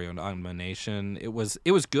this choreo nomination. It was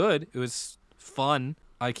good. It was fun.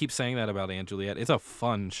 I keep saying that about And Juliet. It's a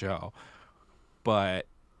fun show. But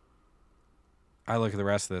I look at the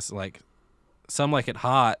rest of this, like, Some Like It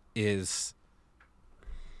Hot is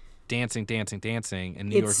dancing, and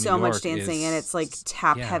New York, it's so much dancing, and it's like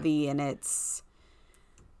tap heavy, and it's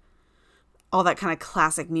all that kind of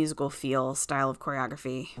classic musical feel style of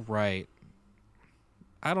choreography. Right.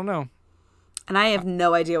 I don't know. And I have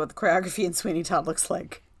no idea what the choreography in Sweeney Todd looks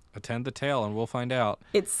like. Attend the tale and we'll find out.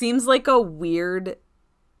 It seems like a weird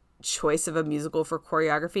choice of a musical for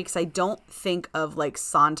choreography because I don't think of like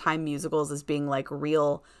Sondheim musicals as being like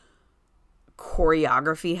real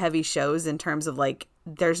choreography heavy shows in terms of like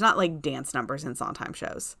there's not like dance numbers in Sondheim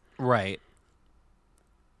shows. Right.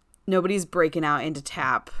 Nobody's breaking out into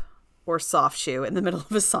tap or soft shoe in the middle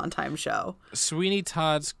of a Sondheim show. Sweeney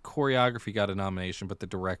Todd's choreography got a nomination, but the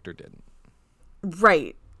director didn't.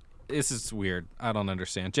 Right. This is weird. I don't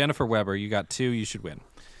understand. Jennifer Weber, you got 2. You should win.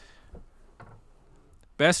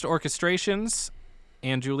 Best orchestrations,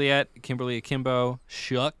 And Juliet, Kimberly Akimbo,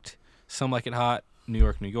 Shucked, Some Like It Hot, New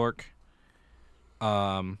York, New York.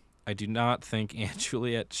 I do not think And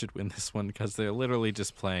Juliet should win this one because they're literally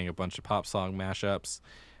just playing a bunch of pop song mashups.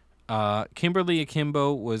 Kimberly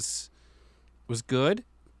Akimbo was good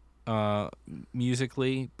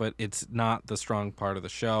musically, but it's not the strong part of the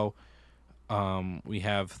show. We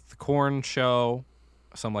have the Corn Show,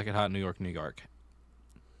 Some Like It Hot, New York, New York.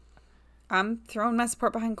 I'm throwing my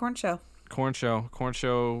support behind Corn Show. Corn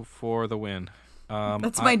Show for the win.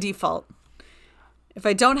 That's my default. If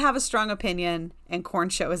I don't have a strong opinion and Corn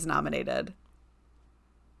Show is nominated,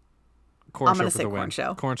 I'm going to say Corn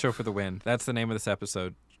Show. Corn Show for the win. That's the name of this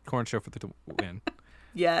episode. Corn Show for the win.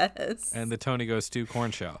 Yes. And the Tony goes to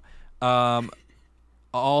Corn Show.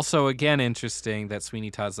 Also, again, interesting that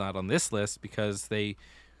Sweeney Todd's not on this list because they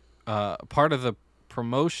part of the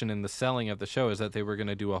promotion and the selling of the show is that they were going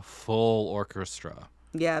to do a full orchestra.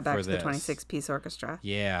 Yeah, back for to the this. 26-piece orchestra.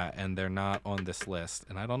 Yeah, and they're not on this list,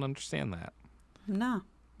 and I don't understand that. No.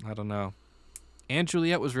 I don't know. And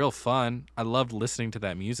Juliet was real fun. I loved listening to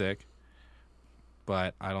that music,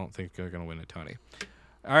 but I don't think they're going to win a Tony.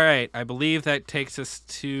 All right, I believe that takes us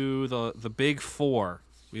to the big four.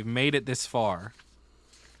 We've made it this far.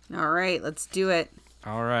 All right, let's do it.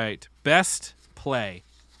 All right, best play.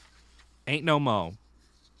 Ain't No Mo.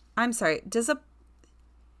 I'm sorry.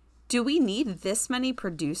 Do we need this many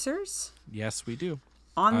producers Yes, we do.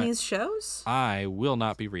 on these shows? I will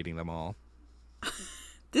not be reading them all.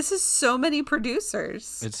 This is so many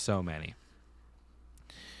producers. It's so many.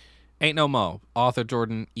 Ain't No Mo. Author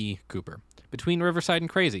Jordan E. Cooper. Between Riverside and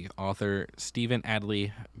Crazy. Author Stephen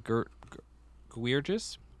Adley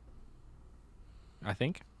Guirgis. I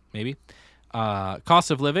think. Maybe.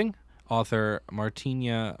 Cost of Living. Author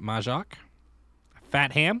Martina Majak.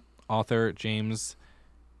 Fat Ham. Author James.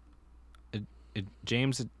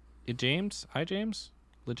 James.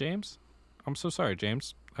 LeJames? I'm so sorry,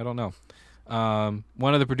 James. I don't know.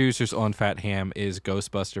 One of the producers on Fat Ham is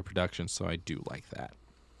Ghostbuster Productions, so I do like that.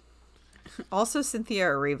 Also Cynthia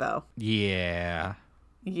Erivo. Yeah.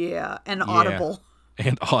 Yeah, and Audible.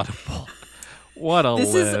 And Audible. What a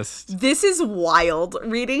list. This is wild.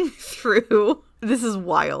 Reading through, this is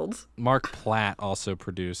wild. Mark Platt also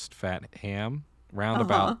produced Fat Ham.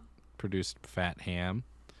 Roundabout produced Fat Ham.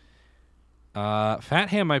 Fat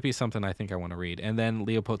Ham might be something I think I want to read. And then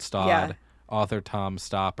Leopold Stodd, author Tom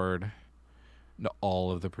Stoppard,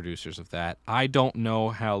 all of the producers of that. I don't know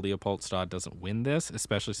how Leopold Stodd doesn't win this,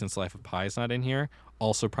 especially since Life of Pi is not in here.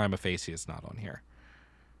 Also, Prima Facie is not on here.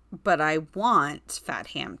 But I want Fat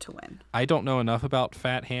Ham to win. I don't know enough about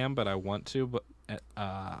Fat Ham, but I want to. But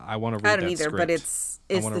I want to read. I don't that either, script. but it's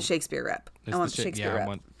the Shakespeare rep. I want the Shakespeare rep. I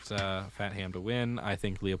want Fat Ham to win. I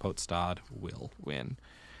think Leopold Stodd will win.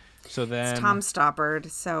 So then it's Tom Stoppard,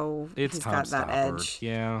 so he's got that edge.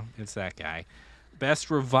 Yeah, it's that guy.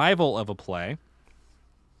 Best revival of a play.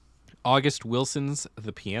 August Wilson's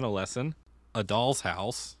The Piano Lesson, A Doll's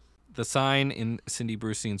House, The Sign in Cindy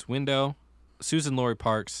Brucein's Window, Susan Laurie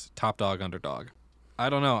Parks' Top Dog Underdog. I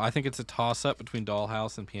don't know. I think it's a toss-up between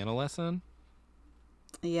Dollhouse and Piano Lesson.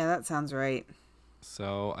 Yeah, that sounds right.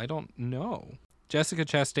 So I don't know. Jessica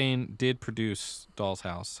Chastain did produce Doll's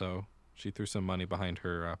House, so she threw some money behind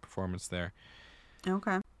her performance there.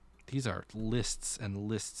 Okay. These are lists and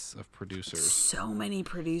lists of producers. So many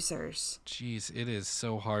producers. Jeez, it is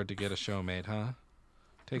so hard to get a show made, huh?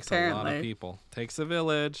 Takes Apparently. a lot of people. Takes a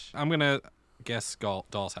village. I'm gonna guess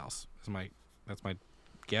Doll's House. That's my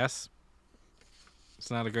guess. It's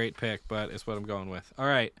not a great pick, but it's what I'm going with. All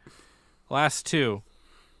right, last two.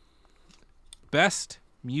 Best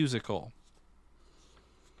musical.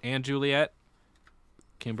 Anne Juliet,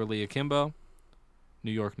 Kimberly Akimbo,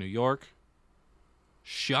 New York, New York,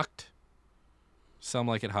 Shucked, Some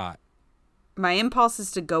Like It Hot. My impulse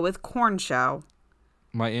is to go with Corn Show.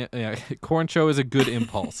 Corn Show is a good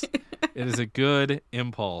impulse. It is a good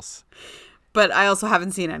impulse. But I also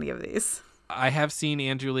haven't seen any of these. I have seen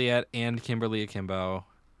Anne Juliet and Kimberly Akimbo.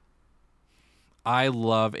 I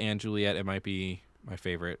love Anne Juliet. It might be my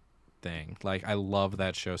favorite thing. Like, I love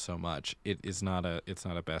that show so much. It's not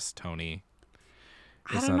a best Tony.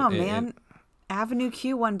 I don't know, man. Avenue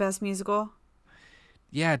Q won Best Musical.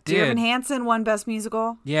 Yeah, it did. Dear Evan Hansen won Best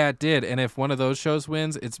Musical. Yeah, it did. And if one of those shows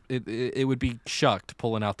wins, it would be Shucked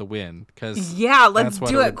pulling out the win. Yeah, let's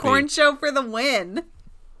do it. Corn Show for the win.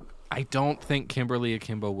 I don't think Kimberly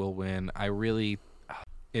Akimbo will win.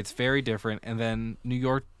 It's very different. And then New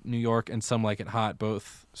York, New York, and Some Like It Hot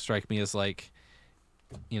both strike me as like,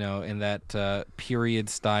 in that period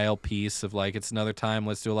style piece of like, it's another time,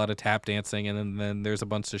 let's do a lot of tap dancing, and then there's a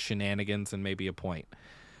bunch of shenanigans and maybe a point.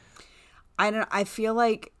 I feel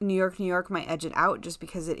like New York, New York might edge it out just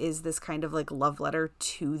because it is this kind of like love letter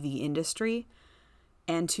to the industry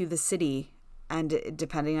and to the city, and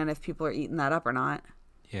depending on if people are eating that up or not.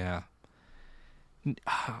 Yeah.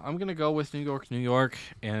 I'm going to go with New York, New York,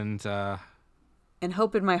 and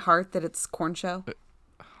hope in my heart that it's Corn Show.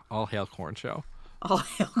 All hail Corn Show. All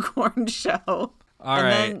hail Corn Show. All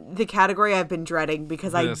right. Then the category I've been dreading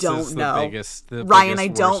because I don't know. Ryan, I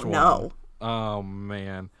don't know. Oh,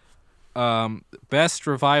 man. Best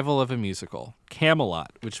revival of a musical.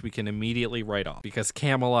 Camelot, which we can immediately write off because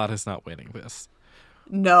Camelot is not winning this.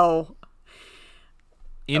 No.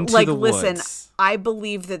 Into the Woods. Listen, I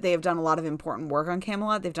believe that they have done a lot of important work on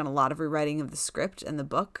Camelot. They've done a lot of rewriting of the script and the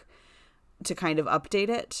book to kind of update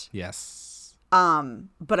it. Yes.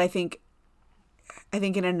 But I think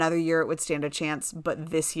in another year it would stand a chance, but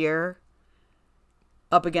this year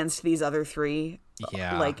up against these other three,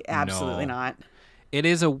 absolutely not. It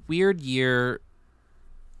is a weird year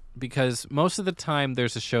because most of the time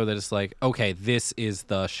there's a show that is like, okay, this is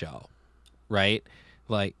the show, right?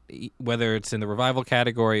 Like whether it's in the revival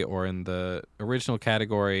category or in the original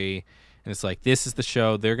category, and it's like, this is the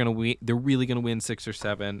show. They're really gonna win 6 or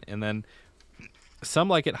 7, and then Some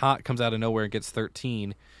Like It Hot comes out of nowhere and gets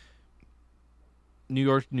 13.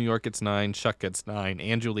 New York gets 9. Chuck gets 9.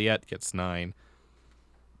 And Juliet gets 9.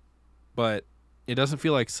 But it doesn't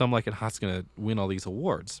feel like Some Like It Hot's going to win all these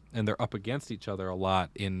awards. And they're up against each other a lot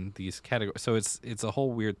in these categories. So it's a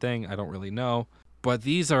whole weird thing. I don't really know. But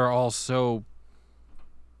these are all so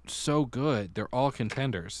good. They're all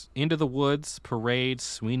contenders. Into the Woods, Parade,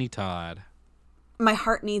 Sweeney Todd. My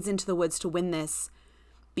heart needs Into the Woods to win this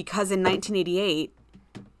because in 1988,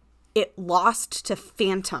 it lost to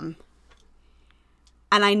Phantom.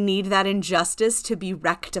 And I need that injustice to be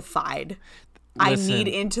rectified. Listen, I need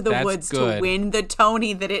Into the Woods to win the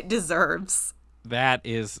Tony that it deserves. That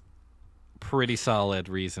is pretty solid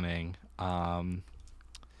reasoning. Camelot,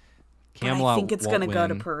 I think it's going to go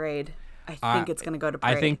to Parade. I think it's going to go to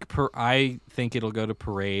Parade. I think it'll go to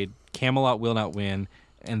Parade. Camelot will not win.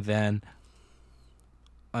 And then,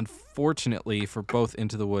 unfortunately for both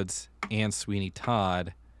Into the Woods and Sweeney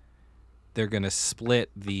Todd, they're going to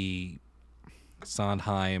split the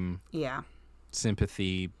Sondheim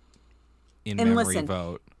sympathy in memory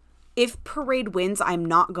vote. If Parade wins, I'm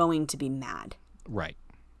not going to be mad. Right.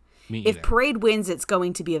 Me either. If Parade wins, it's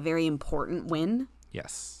going to be a very important win.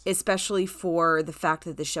 Yes. Especially for the fact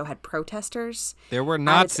that the show had protesters. There were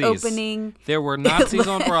Nazis. At its opening. There were Nazis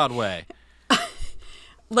on Broadway.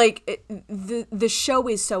 Like, the show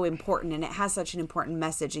is so important, and it has such an important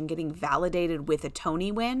message, and getting validated with a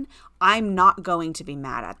Tony win, I'm not going to be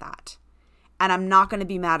mad at that. And I'm not going to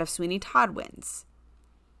be mad if Sweeney Todd wins.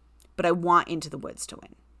 But I want Into the Woods to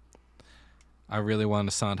win. I really want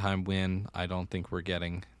a Sondheim win. I don't think we're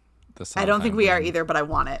getting the Sondheim I don't think we are either, but I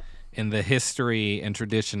want it. In the history and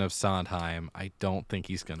tradition of Sondheim, I don't think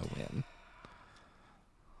he's going to win.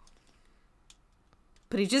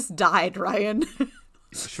 But he just died, Ryan.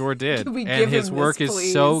 Sure did. And his work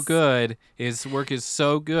is so good. His work is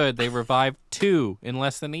so good. They revived 2 in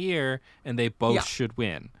less than a year, and they both should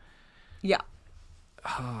win. Yeah.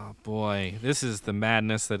 Oh, boy. This is the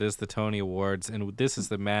madness that is the Tony Awards, and this is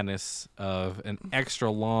the madness of an extra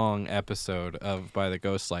long episode of By the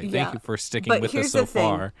Ghostlight. Thank you for sticking with us so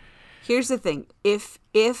far. Here's the thing.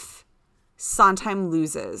 If Sondheim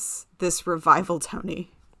loses this revival Tony,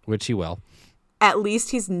 which he will, at least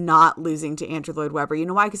he's not losing to Andrew Lloyd Webber. You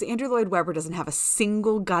know why? Because Andrew Lloyd Webber doesn't have a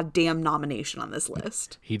single goddamn nomination on this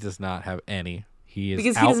list. He does not have any. He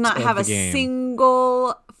does not have a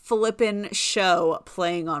single flippin' show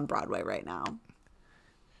playing on Broadway right now.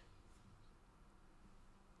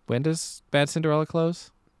 When does Bad Cinderella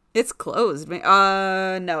close? It's closed.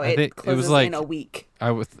 No, it closes in a week.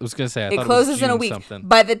 I was going to say, I thought closes it was in a June week. Something.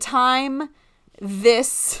 By the time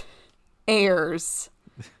this airs,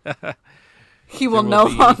 he will no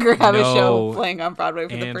longer have a show playing on Broadway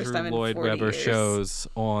for the first time in 40 years. Andrew Lloyd Webber shows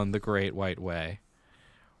on The Great White Way.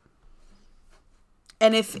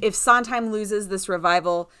 And if Sondheim loses this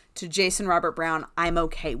revival to Jason Robert Brown, I'm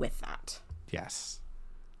okay with that. Yes.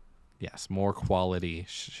 Yes, more quality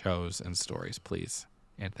shows and stories, please.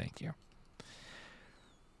 And thank you.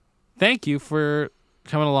 Thank you for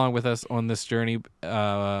coming along with us on this journey.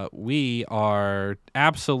 We are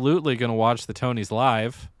absolutely going to watch the Tonys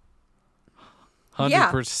live.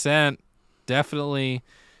 100%. Definitely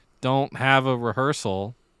don't have a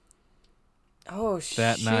rehearsal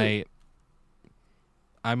that night.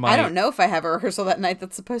 I don't know if I have a rehearsal that night.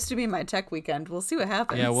 That's supposed to be my tech weekend. We'll see what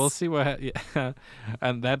happens. Yeah, we'll see what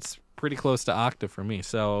and that's pretty close to Octa for me,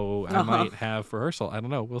 so I might have rehearsal. I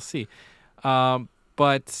don't know. We'll see.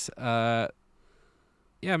 But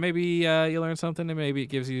maybe you learn something, and maybe it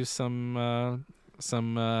gives you some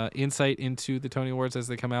insight into the Tony Awards as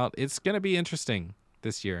they come out. It's going to be interesting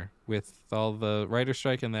this year with all the writer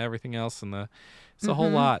strike and everything else, and it's a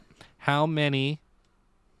whole lot. How many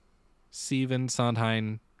Stephen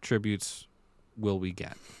Sondheim tributes will we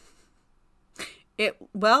get?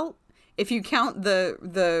 If you count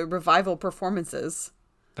the revival performances,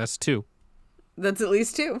 that's 2. That's at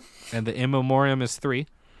least 2. And the In Memoriam is 3.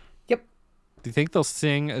 Yep. Do you think they'll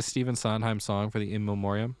sing a Stephen Sondheim song for the In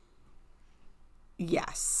Memoriam?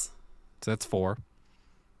 Yes. So that's 4.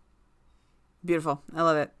 Beautiful. I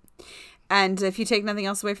love it. And if you take nothing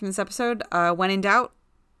else away from this episode, when in doubt,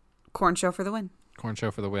 Corn Show for the win. Corn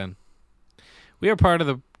Show for the win. We are part of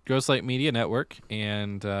the Ghostlight Media Network,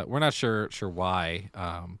 and we're not sure why,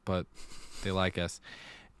 but they like us.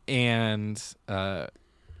 And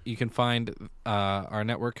you can find our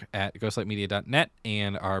network at ghostlightmedia.net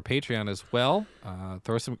and our Patreon as well.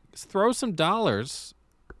 Throw some dollars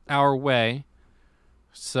our way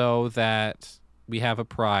so that we have a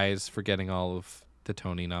prize for getting all of the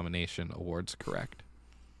Tony nomination awards correct.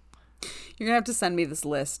 You're going to have to send me this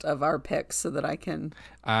list of our picks so that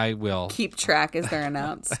I will keep track as they're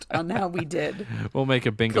announced on how we did. We'll make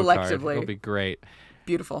a bingo card. It'll be great.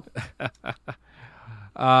 Beautiful.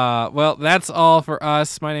 Well, that's all for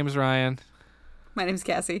us. My name is Ryan. My name's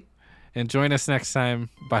Cassie. And join us next time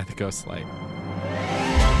by the Ghost Light.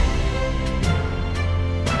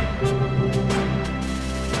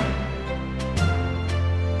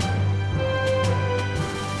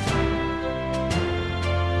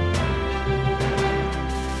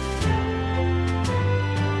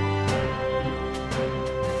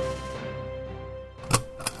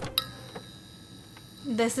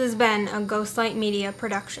 This has been a Ghostlight Media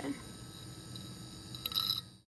production.